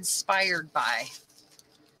just inspired by.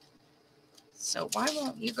 So why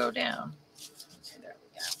won't you go down? Okay, there we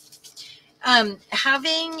go.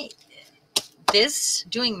 Having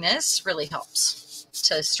doing this really helps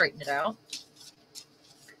to straighten it out,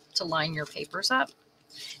 to line your papers up.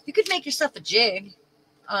 You could make yourself a jig.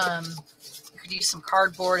 You could use some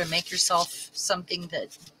cardboard and make yourself something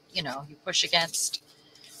that, you push against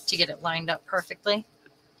to get it lined up perfectly.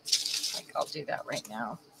 Like I'll do that right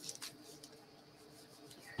now.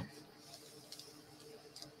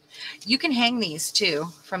 You can hang these too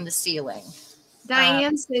from the ceiling.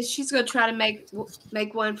 Diane says she's going to try to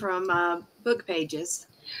make one from book pages.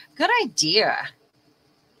 Good idea.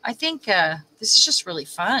 I think this is just really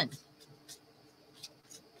fun.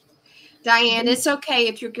 Diane, it's okay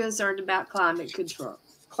if you're concerned about climate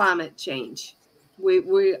change.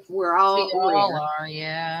 We're all aware. All are,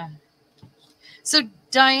 yeah. So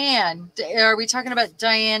Diane, are we talking about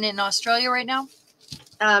Diane in Australia right now?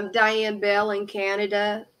 Diane Bell in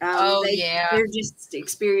Canada. They're just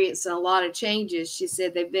experiencing a lot of changes. She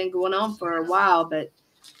said they've been going on for a while, but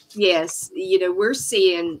yes, we're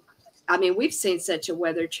seeing, we've seen such a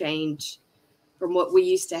weather change from what we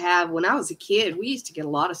used to have. When I was a kid, we used to get a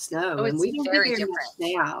lot of snow, and we don't get very much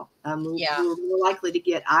now. We're more likely to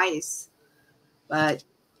get ice, but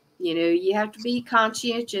you have to be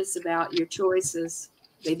conscientious about your choices.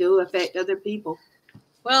 They do affect other people.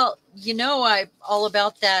 Well, I'm all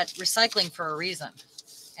about that recycling for a reason.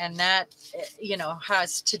 And that,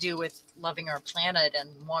 has to do with loving our planet and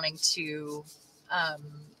wanting to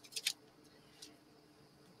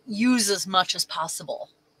use as much as possible.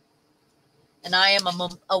 And I am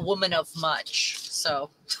a woman of much.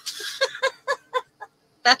 So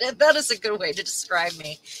that is a good way to describe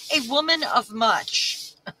me. A woman of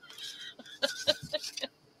much.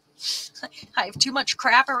 I have too much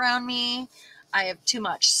crap around me. I have too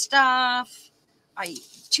much stuff.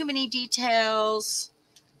 Too many details,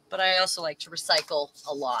 but I also like to recycle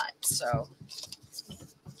a lot. So,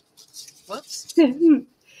 whoops.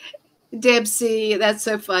 Debsy, that's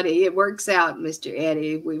so funny. It works out, Mr.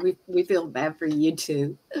 Eddie. We feel bad for you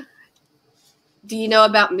too. Do you know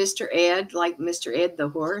about Mr. Ed, like Mr. Ed the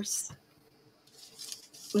horse?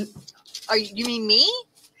 You mean me?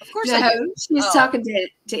 Of course no, I do. She was talking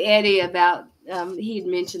to Eddie about he'd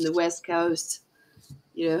mentioned the West Coast,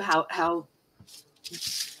 how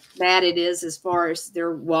bad it is as far as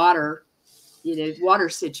their water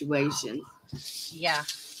situation. Yeah.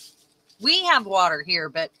 We have water here,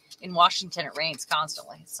 but in Washington, it rains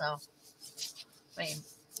constantly. So, I mean,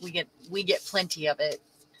 we get plenty of it.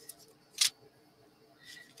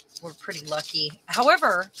 We're pretty lucky.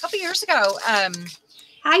 However, a couple years ago,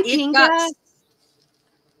 Hi, Pinka.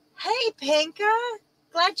 Hey, Pinka.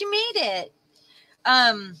 Glad you made it.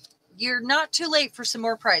 You're not too late for some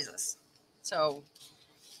more prizes. So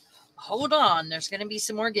hold on. There's going to be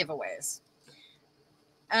some more giveaways.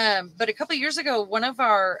 But a couple years ago, one of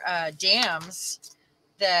our dams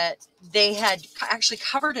that they had actually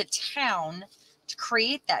covered a town to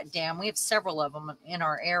create that dam. We have several of them in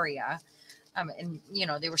our area. And, you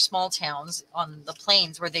know, they were small towns on the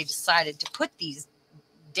plains where they decided to put these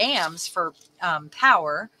dams for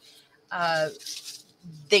power. One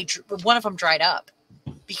of them dried up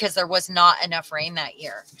because there was not enough rain that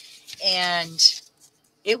year. And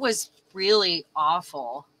it was really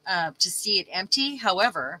awful to see it empty.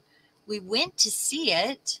 However, we went to see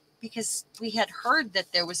it because we had heard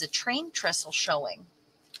that there was a train trestle showing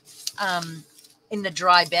in the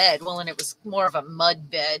dry bed. Well, and it was more of a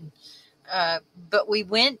mud bed. But we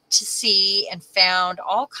went to see and found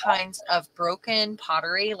all kinds of broken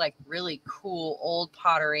pottery, like really cool old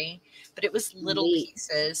pottery, but it was little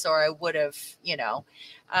pieces, or I would have, you know,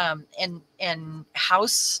 and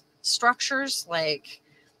house structures, like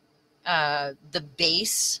the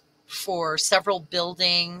base for several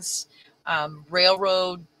buildings,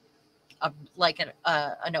 railroad, like an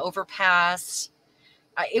overpass.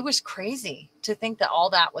 It was crazy to think that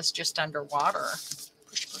all that was just underwater.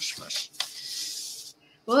 Push, push, push.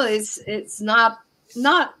 Well, it's not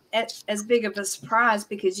as big of a surprise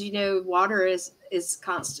because, you know, water is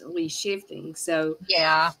constantly shifting. So,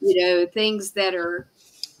 yeah, you know, things that are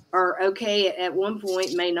okay at one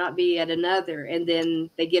point may not be at another, and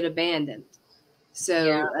then they get abandoned.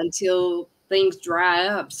 So until things dry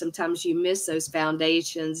up, sometimes you miss those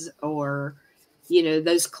foundations, or, you know,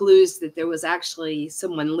 those clues that there was actually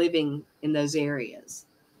someone living in those areas.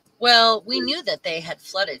 Well, we knew that they had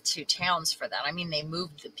flooded 2 towns for that. I mean, they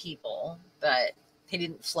moved the people, but they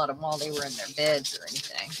didn't flood them while they were in their beds or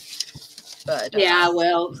anything. But yeah,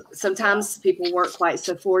 well, sometimes people weren't quite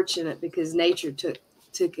so fortunate because nature took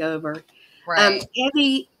over. Right.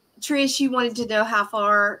 Abby, Trish, you wanted to know how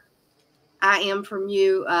far I am from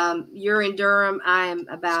you. You're in Durham. I am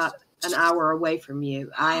about an hour away from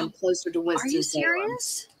you. I am closer to Winston-Salem. Are you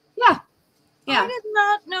serious? Yeah. Yeah. I did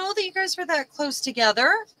not know that you guys were that close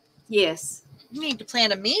together. Yes. We need to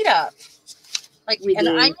plan a meetup. Like, we and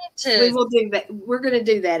do. I need to. We will do that. We're going to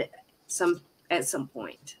do that at some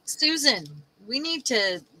point. Susan, we need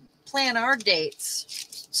to plan our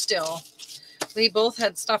dates still. We both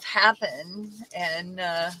had stuff happen and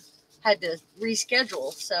had to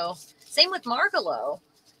reschedule. So same with Margalo.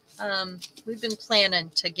 We've been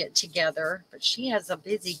planning to get together, but she has a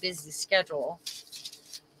busy schedule.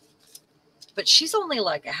 But she's only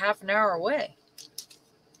like a half an hour away.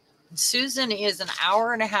 Susan is an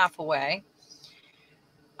hour and a half away.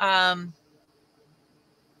 Well,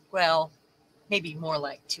 maybe more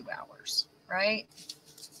like 2 hours, right?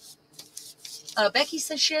 Becky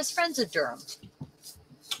says she has friends in Durham.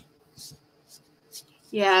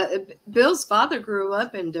 Yeah, Bill's father grew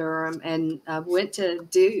up in Durham and went to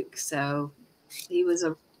Duke, so he was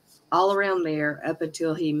all around there up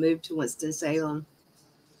until he moved to Winston-Salem.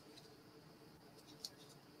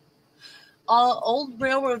 Old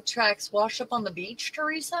railroad tracks wash up on the beach,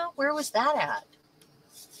 Teresa? Where was that at?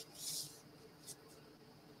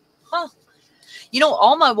 Huh. You know,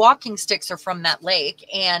 all my walking sticks are from that lake,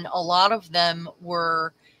 and a lot of them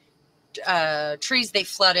were trees they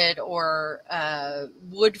flooded, or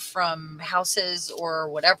wood from houses or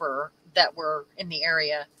whatever that were in the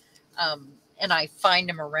area. And I find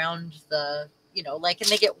them around the, you know, like, and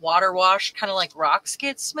they get water washed, kind of like rocks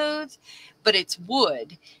get smooth, but it's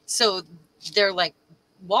wood. So they're like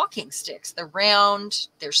walking sticks. They're round,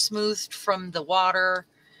 they're smoothed from the water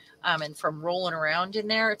and from rolling around in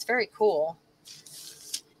there. It's very cool.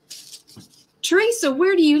 Teresa,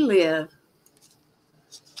 where do you live?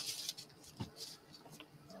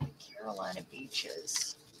 Carolina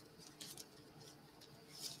beaches.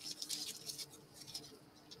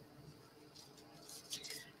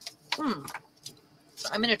 So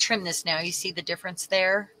I'm going to trim this now. You see the difference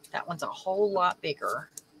there? That one's a whole lot bigger.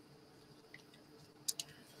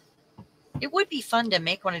 It would be fun to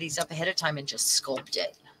make one of these up ahead of time and just sculpt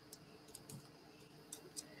it.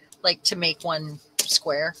 Like to make one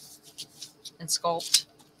square and sculpt.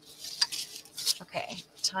 Okay,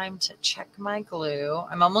 time to check my glue.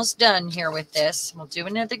 I'm almost done here with this. We'll do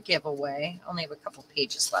another giveaway. Only have a couple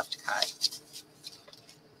pages left to cut.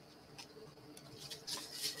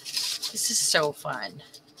 This is so fun.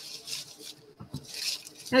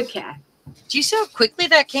 Okay. Do you see how quickly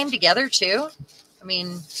that came together too? I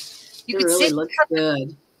mean, you could really looks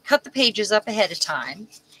good. Cut the pages up ahead of time,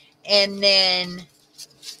 and then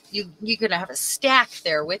you're gonna have a stack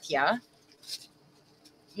there with you.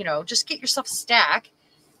 You know, just get yourself a stack.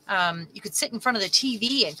 You could sit in front of the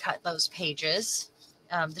TV and cut those pages,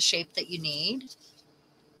 the shape that you need,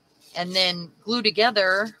 and then glue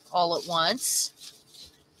together all at once.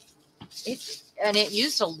 It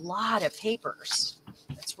used a lot of papers.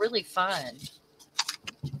 It's really fun.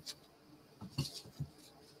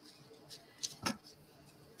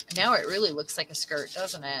 Now it really looks like a skirt,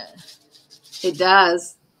 doesn't it? It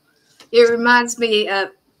does. It reminds me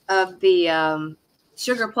of the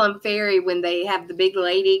Sugar Plum Fairy when they have the big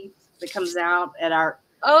lady that comes out at our.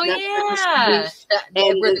 Oh yeah,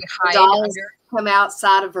 and the dolls come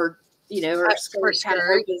outside of her. You know, her skirt kind of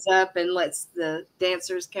opens up and lets the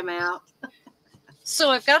dancers come out. So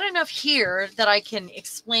I've got enough here that I can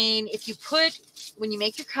explain. If you put, when you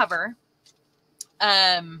make your cover,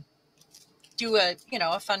 do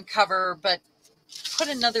a fun cover, but put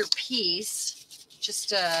another piece, just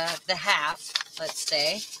the half, let's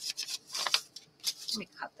say. Let me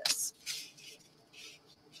cut this.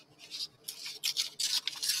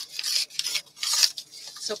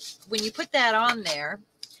 So when you put that on there,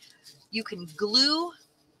 you can glue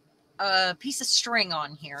a piece of string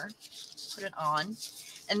on here, put it on,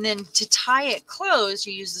 and then to tie it closed,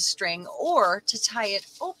 you use the string, or to tie it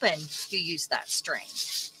open, you use that string.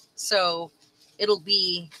 So it'll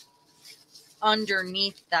be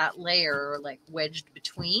underneath that layer, like wedged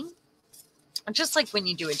between, just like when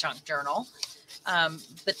you do a junk journal.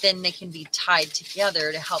 But then they can be tied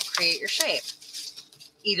together to help create your shape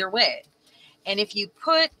either way. And if you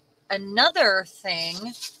put another thing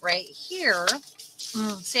right here,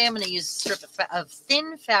 say I'm going to use a strip of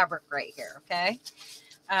thin fabric right here, okay?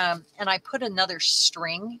 And I put another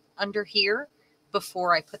string under here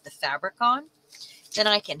before I put the fabric on, then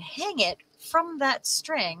I can hang it from that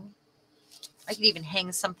string. I could even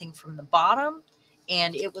hang something from the bottom,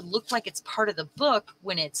 and it would look like it's part of the book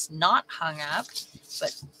when it's not hung up.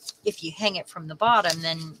 But if you hang it from the bottom,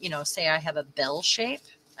 then, you know, say I have a bell shape,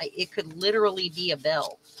 it could literally be a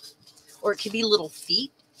bell, or it could be little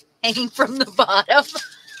feet hanging from the bottom.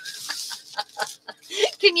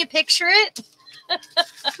 Can you picture it?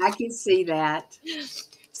 I can see that.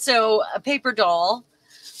 So a paper doll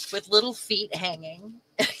with little feet hanging.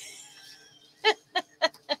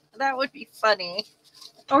 That would be funny.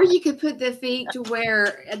 Or you could put the feet to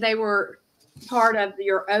where they were part of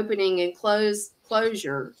your opening and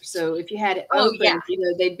closure. So if you had it open, you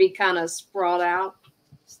know, they'd be kind of sprawled out,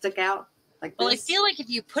 stick out like this. Well, I feel like if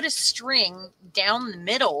you put a string down the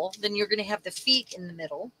middle, then you're going to have the feet in the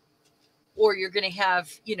middle, or you're going to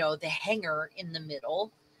have, you know, the hanger in the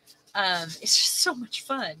middle. It's just so much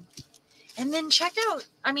fun. And then check out,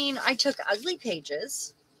 I mean, I took ugly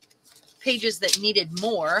pages that needed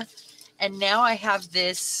more, and now I have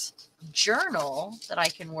this journal that I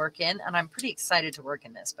can work in, and I'm pretty excited to work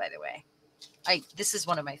in this, by the way. This is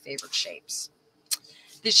one of my favorite shapes.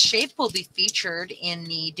 This shape will be featured in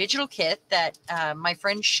the digital kit that my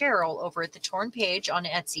friend Cheryl over at the Torn Page on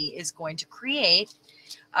Etsy is going to create,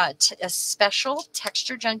 a special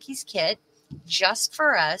TextureJunkies kit just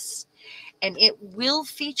for us, and it will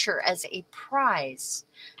feature as a prize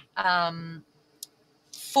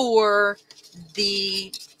for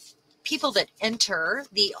the people that enter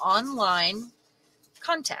the online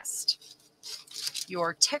contest.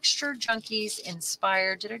 Your TextureJunkies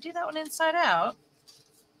inspired. Did I do that one inside out?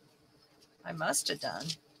 I must have done.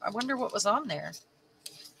 I wonder what was on there.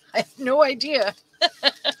 I have no idea.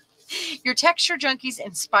 Your TextureJunkies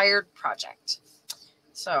inspired project.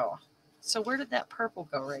 So where did that purple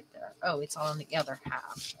go right there? Oh, it's on the other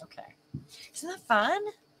half. Okay. Isn't that fun?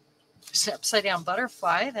 It's an upside down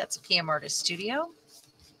butterfly. That's a PM Artist Studio.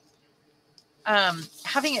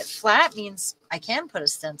 Having it flat means I can put a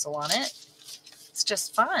stencil on it. It's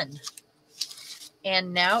just fun.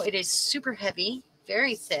 And now it is super heavy,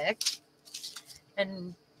 very thick.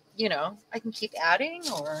 And, you know, I can keep adding,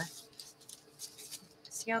 or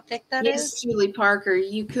see how thick that is? Yes, Julie Parker,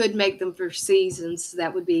 you could make them for seasons.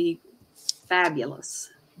 That would be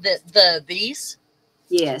fabulous. These?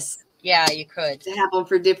 Yes. Yeah, you could. To have them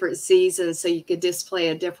for different seasons so you could display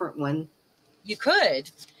a different one. You could.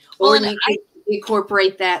 Or you could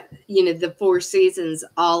incorporate that, you know, the 4 seasons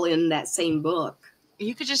all in that same book.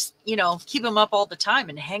 You could just, you know, keep them up all the time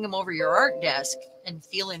and hang them over your art desk and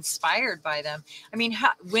feel inspired by them. I mean,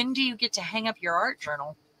 when do you get to hang up your art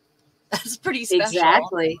journal? That's pretty special.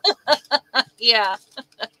 Exactly. Yeah.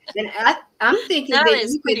 And I'm thinking that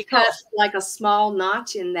you could cut like a small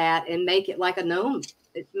notch in that and make it like a gnome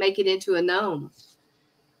make it into a gnome.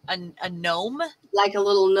 A gnome? Like a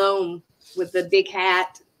little gnome with the big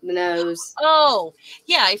hat, the nose. Oh,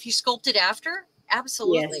 yeah. If you sculpt it after,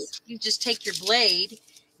 absolutely. Yes. You just take your blade,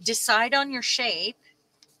 decide on your shape,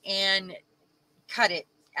 and cut it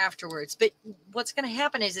afterwards. But what's going to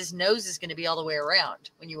happen is his nose is going to be all the way around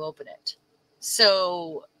when you open it.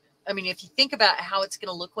 So, I mean, if you think about how it's going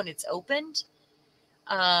to look when it's opened,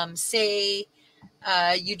 say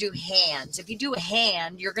you do hands. If you do a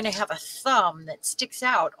hand, you're going to have a thumb that sticks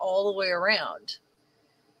out all the way around.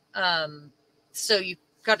 So you've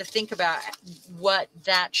got to think about what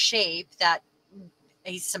that shape, that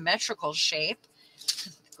asymmetrical shape,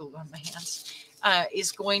 go on my hands,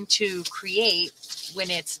 is going to create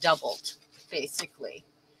when it's doubled, basically.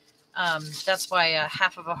 That's why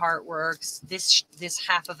half of a heart works. This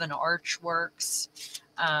half of an arch works.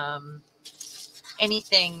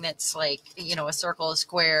 Anything that's like, you know, a circle, a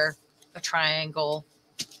square, a triangle.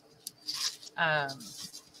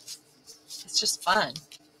 It's just fun.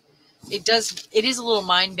 It is a little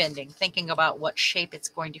mind bending thinking about what shape it's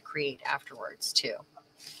going to create afterwards too.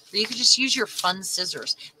 Or you could just use your fun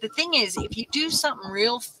scissors. The thing is, if you do something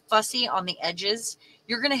real fussy on the edges,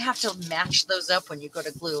 you're going to have to match those up when you go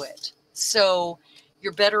to glue it. So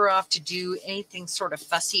you're better off to do anything sort of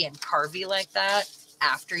fussy and carvy like that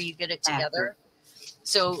after you get it together.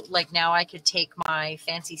 So like now I could take my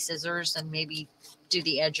fancy scissors and maybe do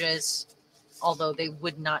the edges, although they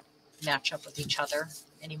would not match up with each other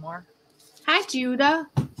anymore. Hi, Judah.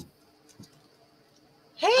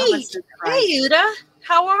 Hey, Judah.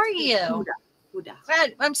 How are you? Judah.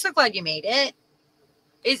 I'm so glad you made it.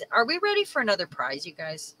 Are we ready for another prize, you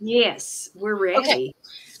guys? Yes, we're ready. Okay.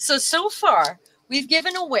 So far, we've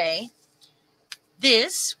given away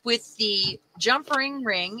this with the jump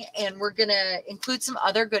ring, and we're going to include some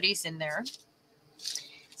other goodies in there.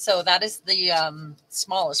 So that is the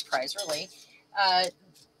smallest prize, really.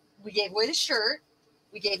 We gave away the shirt.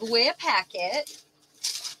 We gave away a packet.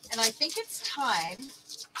 And I think it's time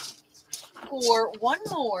for one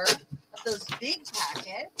more of those big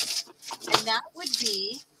packets. And that would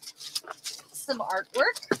be some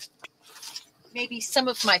artwork. Maybe some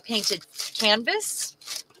of my painted canvas.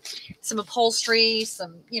 Some upholstery,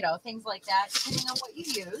 some, you know, things like that, depending on what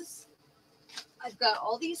you use. I've got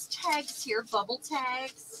all these tags here, bubble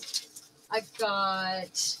tags. I've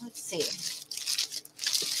got, let's see.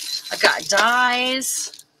 I've got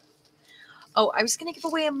dies. Oh, I was going to give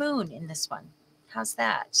away a moon in this one. How's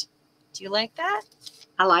that? Do you like that?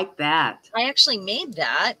 I like that. I actually made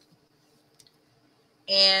that.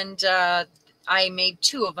 And I made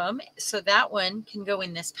 2 of them. So that one can go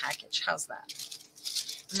in this package. How's that?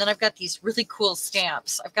 And then I've got these really cool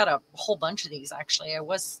stamps. I've got a whole bunch of these, actually. I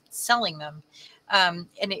was selling them. And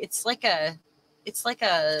it's like an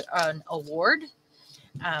award.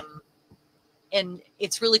 And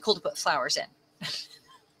it's really cool to put flowers in.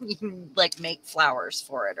 You can like make flowers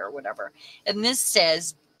for it or whatever. And this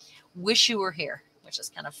says, "Wish you were here," which is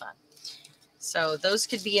kind of fun. So those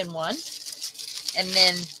could be in one. And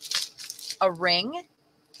then a ring,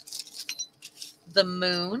 the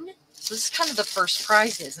moon. So this is kind of the first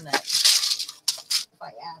prize, isn't it? If I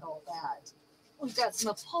add all that. We've got some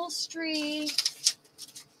upholstery.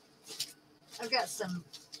 I've got some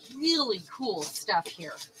really cool stuff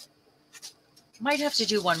here. Might have to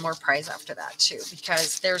do one more prize after that too,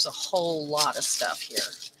 because there's a whole lot of stuff here.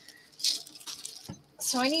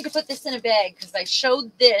 So I need to put this in a bag because I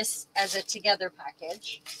showed this as a together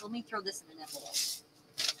package. So let me throw this in an envelope.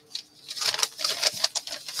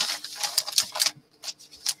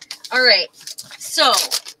 All right. So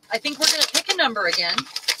I think we're going to pick a number again.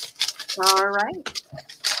 All right.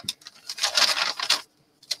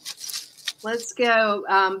 Let's go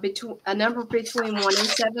between a number between 1 and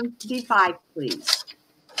 75, please.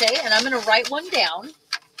 Okay, and I'm going to write one down.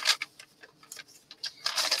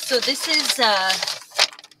 So this is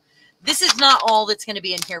not all that's going to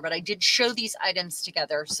be in here, but I did show these items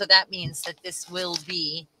together, so that means that this will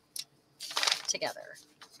be together.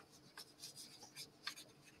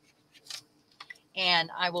 And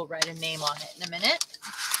I will write a name on it in a minute.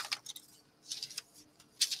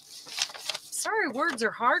 Sorry, words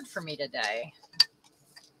are hard for me today.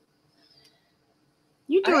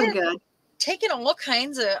 You're doing good. Taken all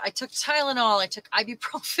kinds of, I took Tylenol, I took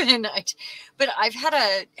ibuprofen, but I've had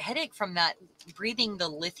a headache from that, breathing the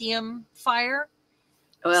lithium fire.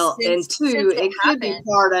 Well, and 2, it could be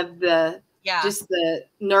part of the, just the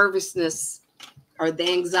nervousness or the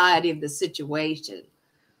anxiety of the situation.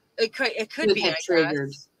 It could be have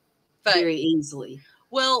triggered very easily.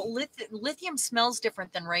 Well, lithium smells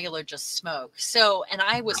different than regular just smoke. So, and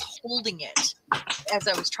I was holding it as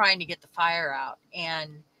I was trying to get the fire out.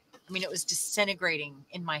 And I mean, it was disintegrating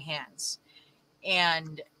in my hands.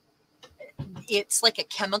 And it's like a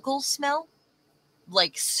chemical smell,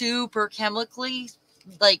 like super chemically,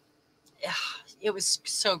 like it was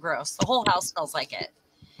so gross. The whole house smells like it.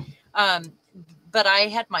 But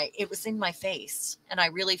it was in my face, and I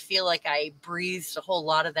really feel like I breathed a whole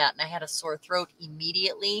lot of that, and I had a sore throat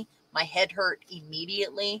immediately. My head hurt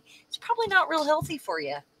immediately. It's probably not real healthy for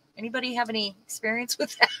you. Anybody have any experience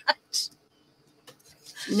with that?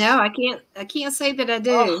 No, I can't say that I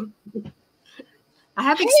do. Oh. I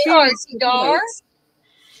have Hey, experience with headaches.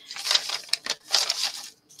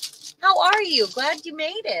 How are you? Glad you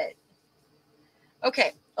made it.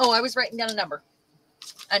 Okay. Oh, I was writing down a number.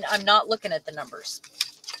 And I'm not looking at the numbers.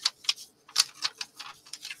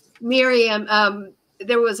 Miriam,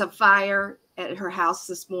 there was a fire at her house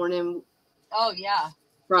this morning. Oh, yeah.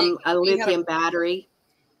 From a lithium battery.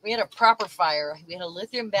 We had a proper fire. We had a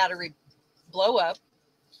lithium battery blow up,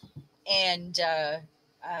 and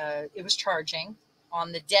it was charging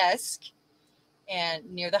on the desk and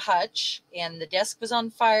near the hutch, and the desk was on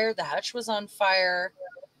fire. The hutch was on fire.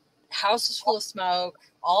 The house was full of smoke.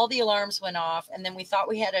 All the alarms went off, and then we thought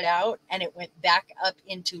we had it out, and it went back up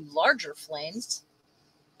into larger flames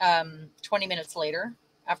 20 minutes later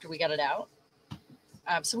after we got it out.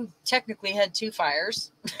 So we technically had 2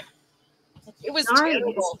 fires. It was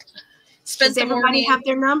terrible. Does everybody have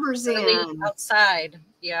their numbers in? Outside.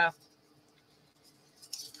 Yeah.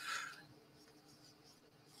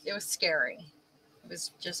 It was scary. It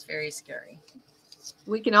was just very scary.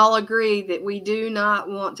 We can all agree that we do not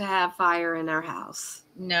want to have fire in our house.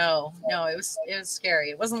 No, it was scary.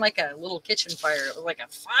 It wasn't like a little kitchen fire. It was like a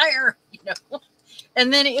fire, you know.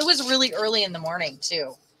 And then it was really early in the morning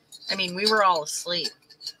too. I mean, we were all asleep.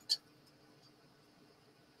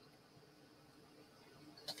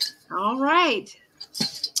 All right.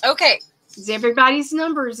 Okay. Is everybody's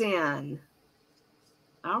numbers in?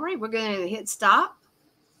 All right, we're going to hit stop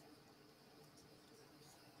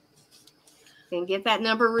and get that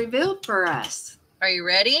number revealed for us. Are you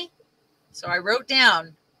ready? So I wrote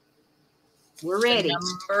down. We're ready.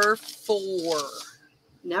 Number 4.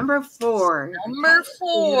 Number 4. Number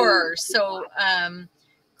 4. So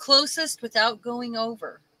closest without going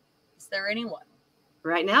over. Is there anyone?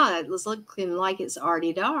 Right now, it was looking like it's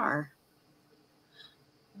Artie Dar.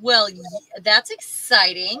 Well, that's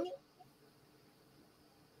exciting.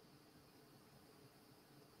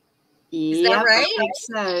 Is that right? I think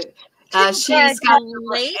so. She's got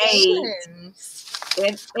number 8.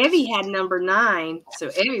 Evie had number 9, so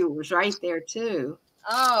Evie was right there too.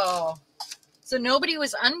 Oh, so nobody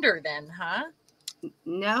was under then, huh?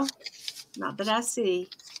 No, not that I see.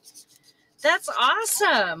 That's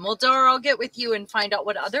awesome. Well, Dora, I'll get with you and find out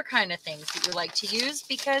what other kind of things that you like to use,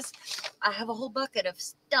 because I have a whole bucket of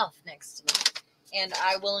stuff next to me, and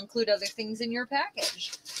I will include other things in your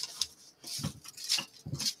package.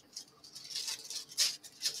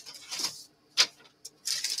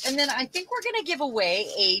 And then I think we're going to give away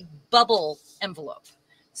a bubble envelope.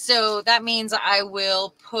 So that means I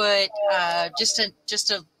will put just a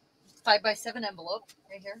 5x7 envelope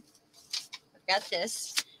right here. I've got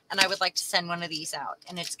this. And I would like to send one of these out.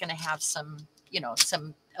 And it's going to have some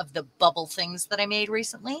of the bubble things that I made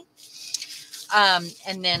recently.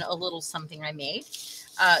 And then a little something I made.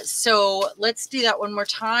 So let's do that one more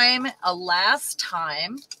time. A last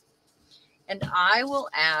time. And I will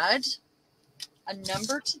add a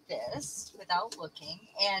number to this without looking.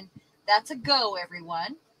 And that's a go,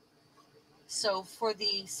 everyone. So for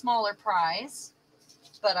the smaller prize.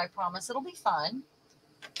 But I promise it'll be fun.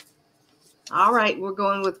 All right, we're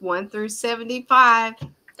going with 1 through 75.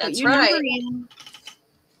 That's right.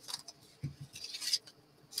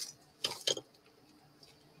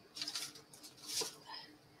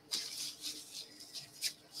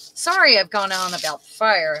 Sorry I've gone on about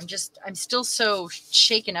fire. I'm still so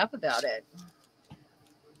shaken up about it.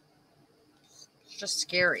 It's just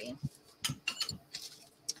scary.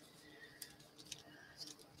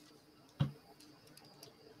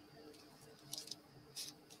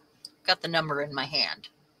 Got the number in my hand.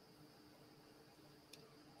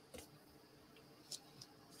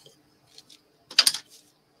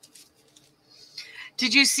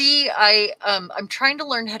 Did you see? I'm trying to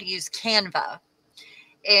learn how to use Canva,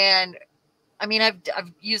 and I mean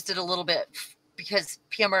I've used it a little bit because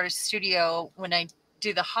PM Artist Studio, when I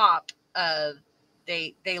do the hop,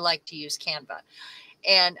 they like to use Canva,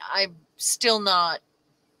 and I'm still not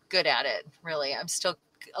good at it. Really, I'm still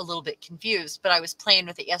a little bit confused, but I was playing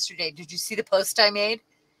with it yesterday. Did you see the post I made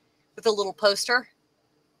with a little poster?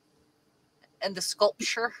 and the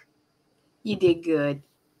sculpture. You did good.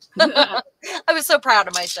 I was so proud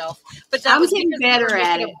of myself. But that I'm was getting because we were better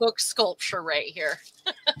at making it. a book sculpture right here.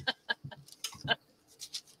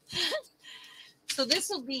 So this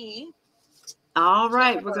will be all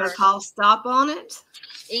right. We're going to call stop on it.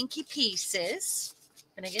 Inky Pieces.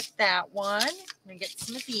 Gonna get that one. Gonna get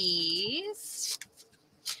some of these.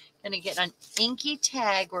 Gonna get an inky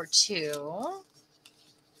tag or two.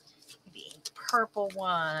 Maybe a purple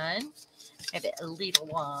one. Maybe a little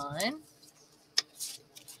one.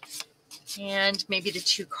 And maybe the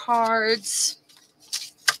 2 cards.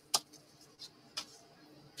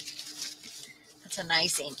 That's a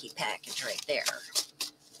nice inky package right there.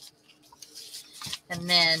 And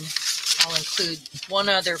then I'll include one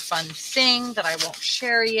other fun thing that I won't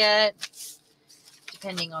share yet,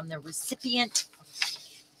 depending on the recipient.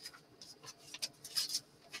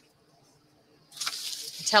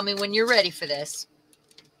 Tell me when you're ready for this.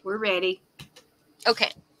 We're ready.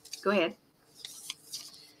 Okay. Go ahead.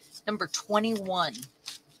 Number 21.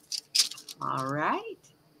 All right.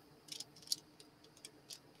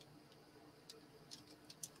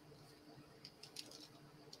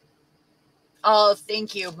 Oh,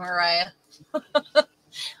 thank you, Mariah.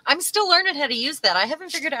 I'm still learning how to use that. I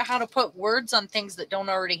haven't figured out how to put words on things that don't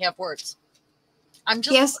already have words. I'm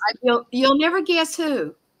just guess. You'll never guess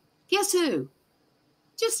who. Guess who?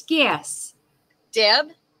 Just guess.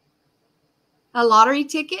 Deb? A lottery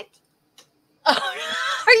ticket? Oh,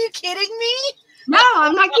 are you kidding me? No,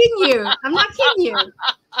 I'm not kidding you. I'm not kidding you.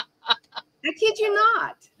 I kid you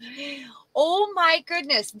not. Oh my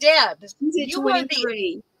goodness, Deb! She's at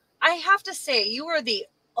 23. I have to say, you are the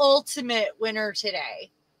ultimate winner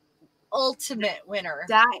today. Ultimate winner.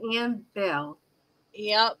 Diane Bell.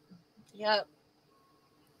 Yep.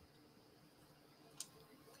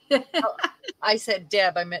 Oh, I said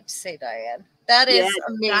Deb. I meant to say Diane. That is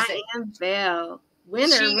amazing. Diane Bell.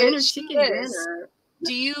 Winner, chicken dinner.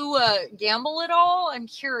 Do you gamble at all? I'm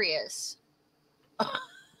curious.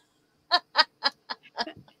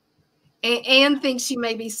 Anne thinks she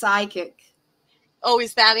may be psychic. Oh,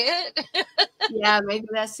 is that it? Yeah, maybe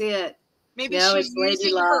that's it. Maybe she's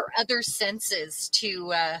using her other senses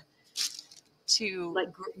to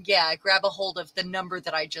grab a hold of the number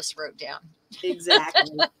that I just wrote down.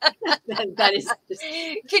 Exactly. That is just,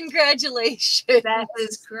 congratulations. That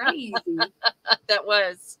is crazy. That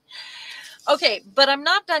was. Okay, but I'm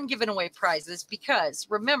not done giving away prizes because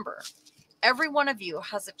remember, every one of you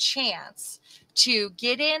has a chance to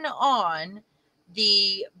get in on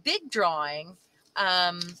the big drawing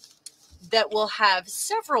that will have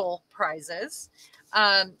several prizes.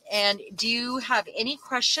 And do you have any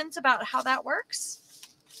questions about how that works?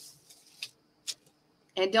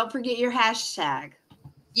 And don't forget your hashtag.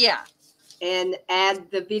 Yeah. And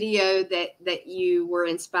add the video that you were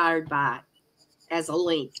inspired by as a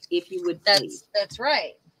link, if you would please. That's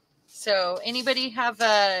right. So anybody have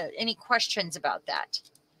any questions about that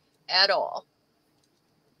at all?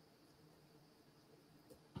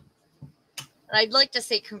 And I'd like to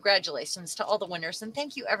say congratulations to all the winners. And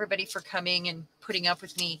thank you, everybody, for coming and putting up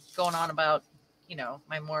with me going on about,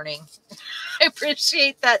 my morning. I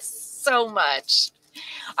appreciate that so much.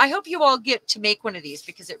 I hope you all get to make one of these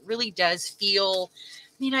because it really does feel,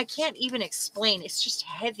 I can't even explain. It's just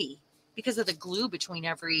heavy because of the glue between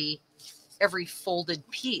every folded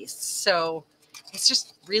piece. So it's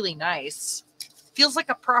just really nice. Feels like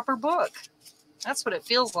a proper book. That's what it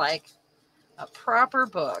feels like. A proper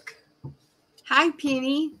book. Hi,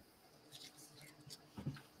 Penny.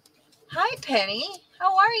 Hi, Penny.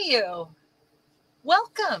 How are you?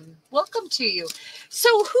 Welcome. Welcome to you. So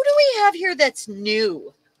who do we have here that's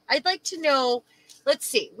new? I'd like to know. Let's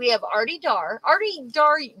see. We have Artie Dar.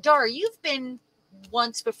 Dar, you've been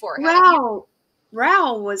once before.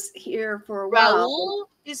 Raoul was here for a while. Raoul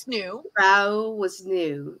is new. Raoul was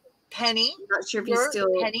new. Penny. I'm not sure if he's still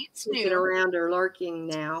looking around or lurking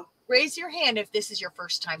now. Raise your hand if this is your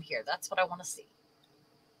first time here. That's what I want to see.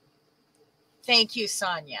 Thank you,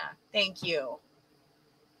 Sonia. Thank you.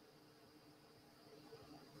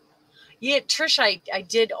 Yeah, Trish,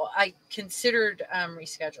 I considered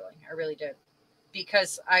rescheduling. I really did.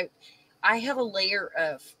 Because I have a layer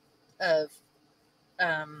of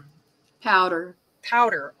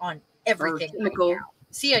powder on everything. Right now.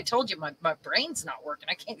 See, I told you my brain's not working.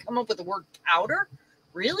 I can't come up with the word powder.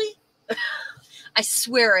 Really? I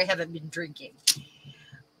swear I haven't been drinking.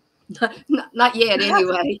 Not yet,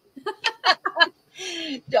 anyway.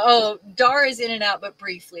 Oh, Dar is in and out, but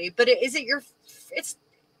briefly. But is it your?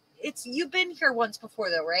 It's you've been here once before,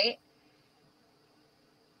 though, right?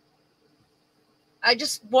 I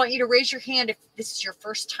just want you to raise your hand if this is your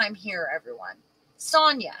first time here, everyone.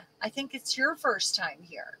 Sonia, I think it's your first time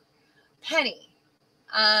here. Penny.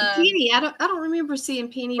 Penny, I don't remember seeing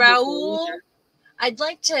Penny Raul. before. I'd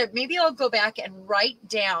like to, maybe I'll go back and write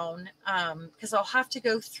down, because I'll have to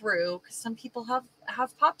go through, because some people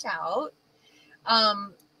have popped out.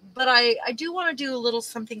 But I do want to do a little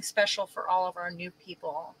something special for all of our new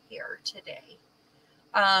people here today.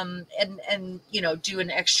 And do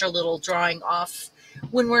an extra little drawing off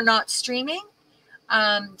when we're not streaming.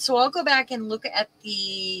 So I'll go back and look at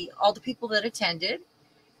all the people that attended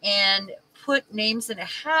and put names in a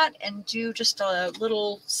hat and do just a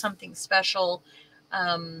little something special,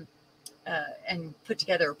 and put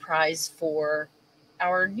together a prize for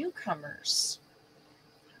our newcomers.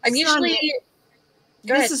 I'm usually...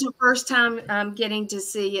 This is the first time getting to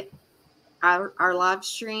see our live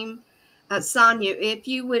stream. Sonia, if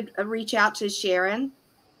you would reach out to Sharon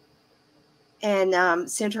and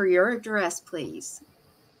send her your address, please.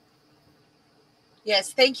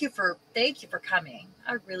 Yes, thank you for coming.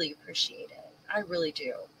 I really appreciate it. I really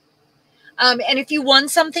do. And if you won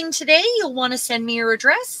something today, you'll want to send me your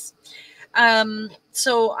address,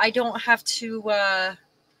 so I don't have to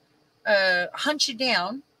hunt you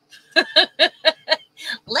down.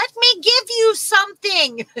 Let me give you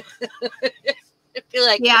something. I feel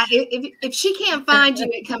like, yeah, if she can't find you,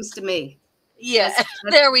 it comes to me. Yeah,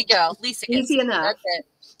 there we go. Lisa gets easy enough.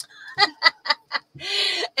 That's it.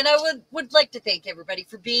 And I would like to thank everybody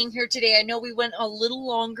for being here today. I know we went a little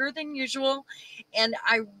longer than usual, and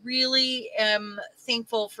I really am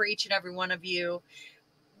thankful for each and every one of you.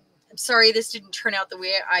 I'm sorry this didn't turn out the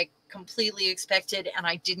way I completely expected, and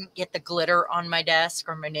I didn't get the glitter on my desk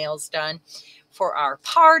or my nails done for our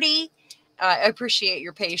party. I appreciate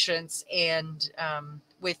your patience and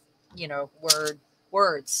with,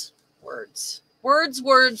 words,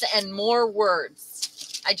 and more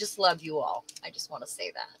words. I just love you all. I just want to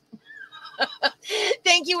say that.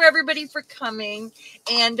 Thank you, everybody, for coming.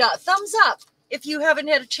 And thumbs up if you haven't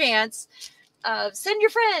had a chance. Send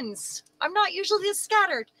your friends. I'm not usually this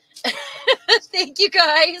scattered. Thank you,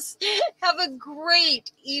 guys. Have a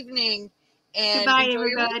great evening. And goodbye, enjoy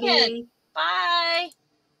everybody. your weekend. Bye.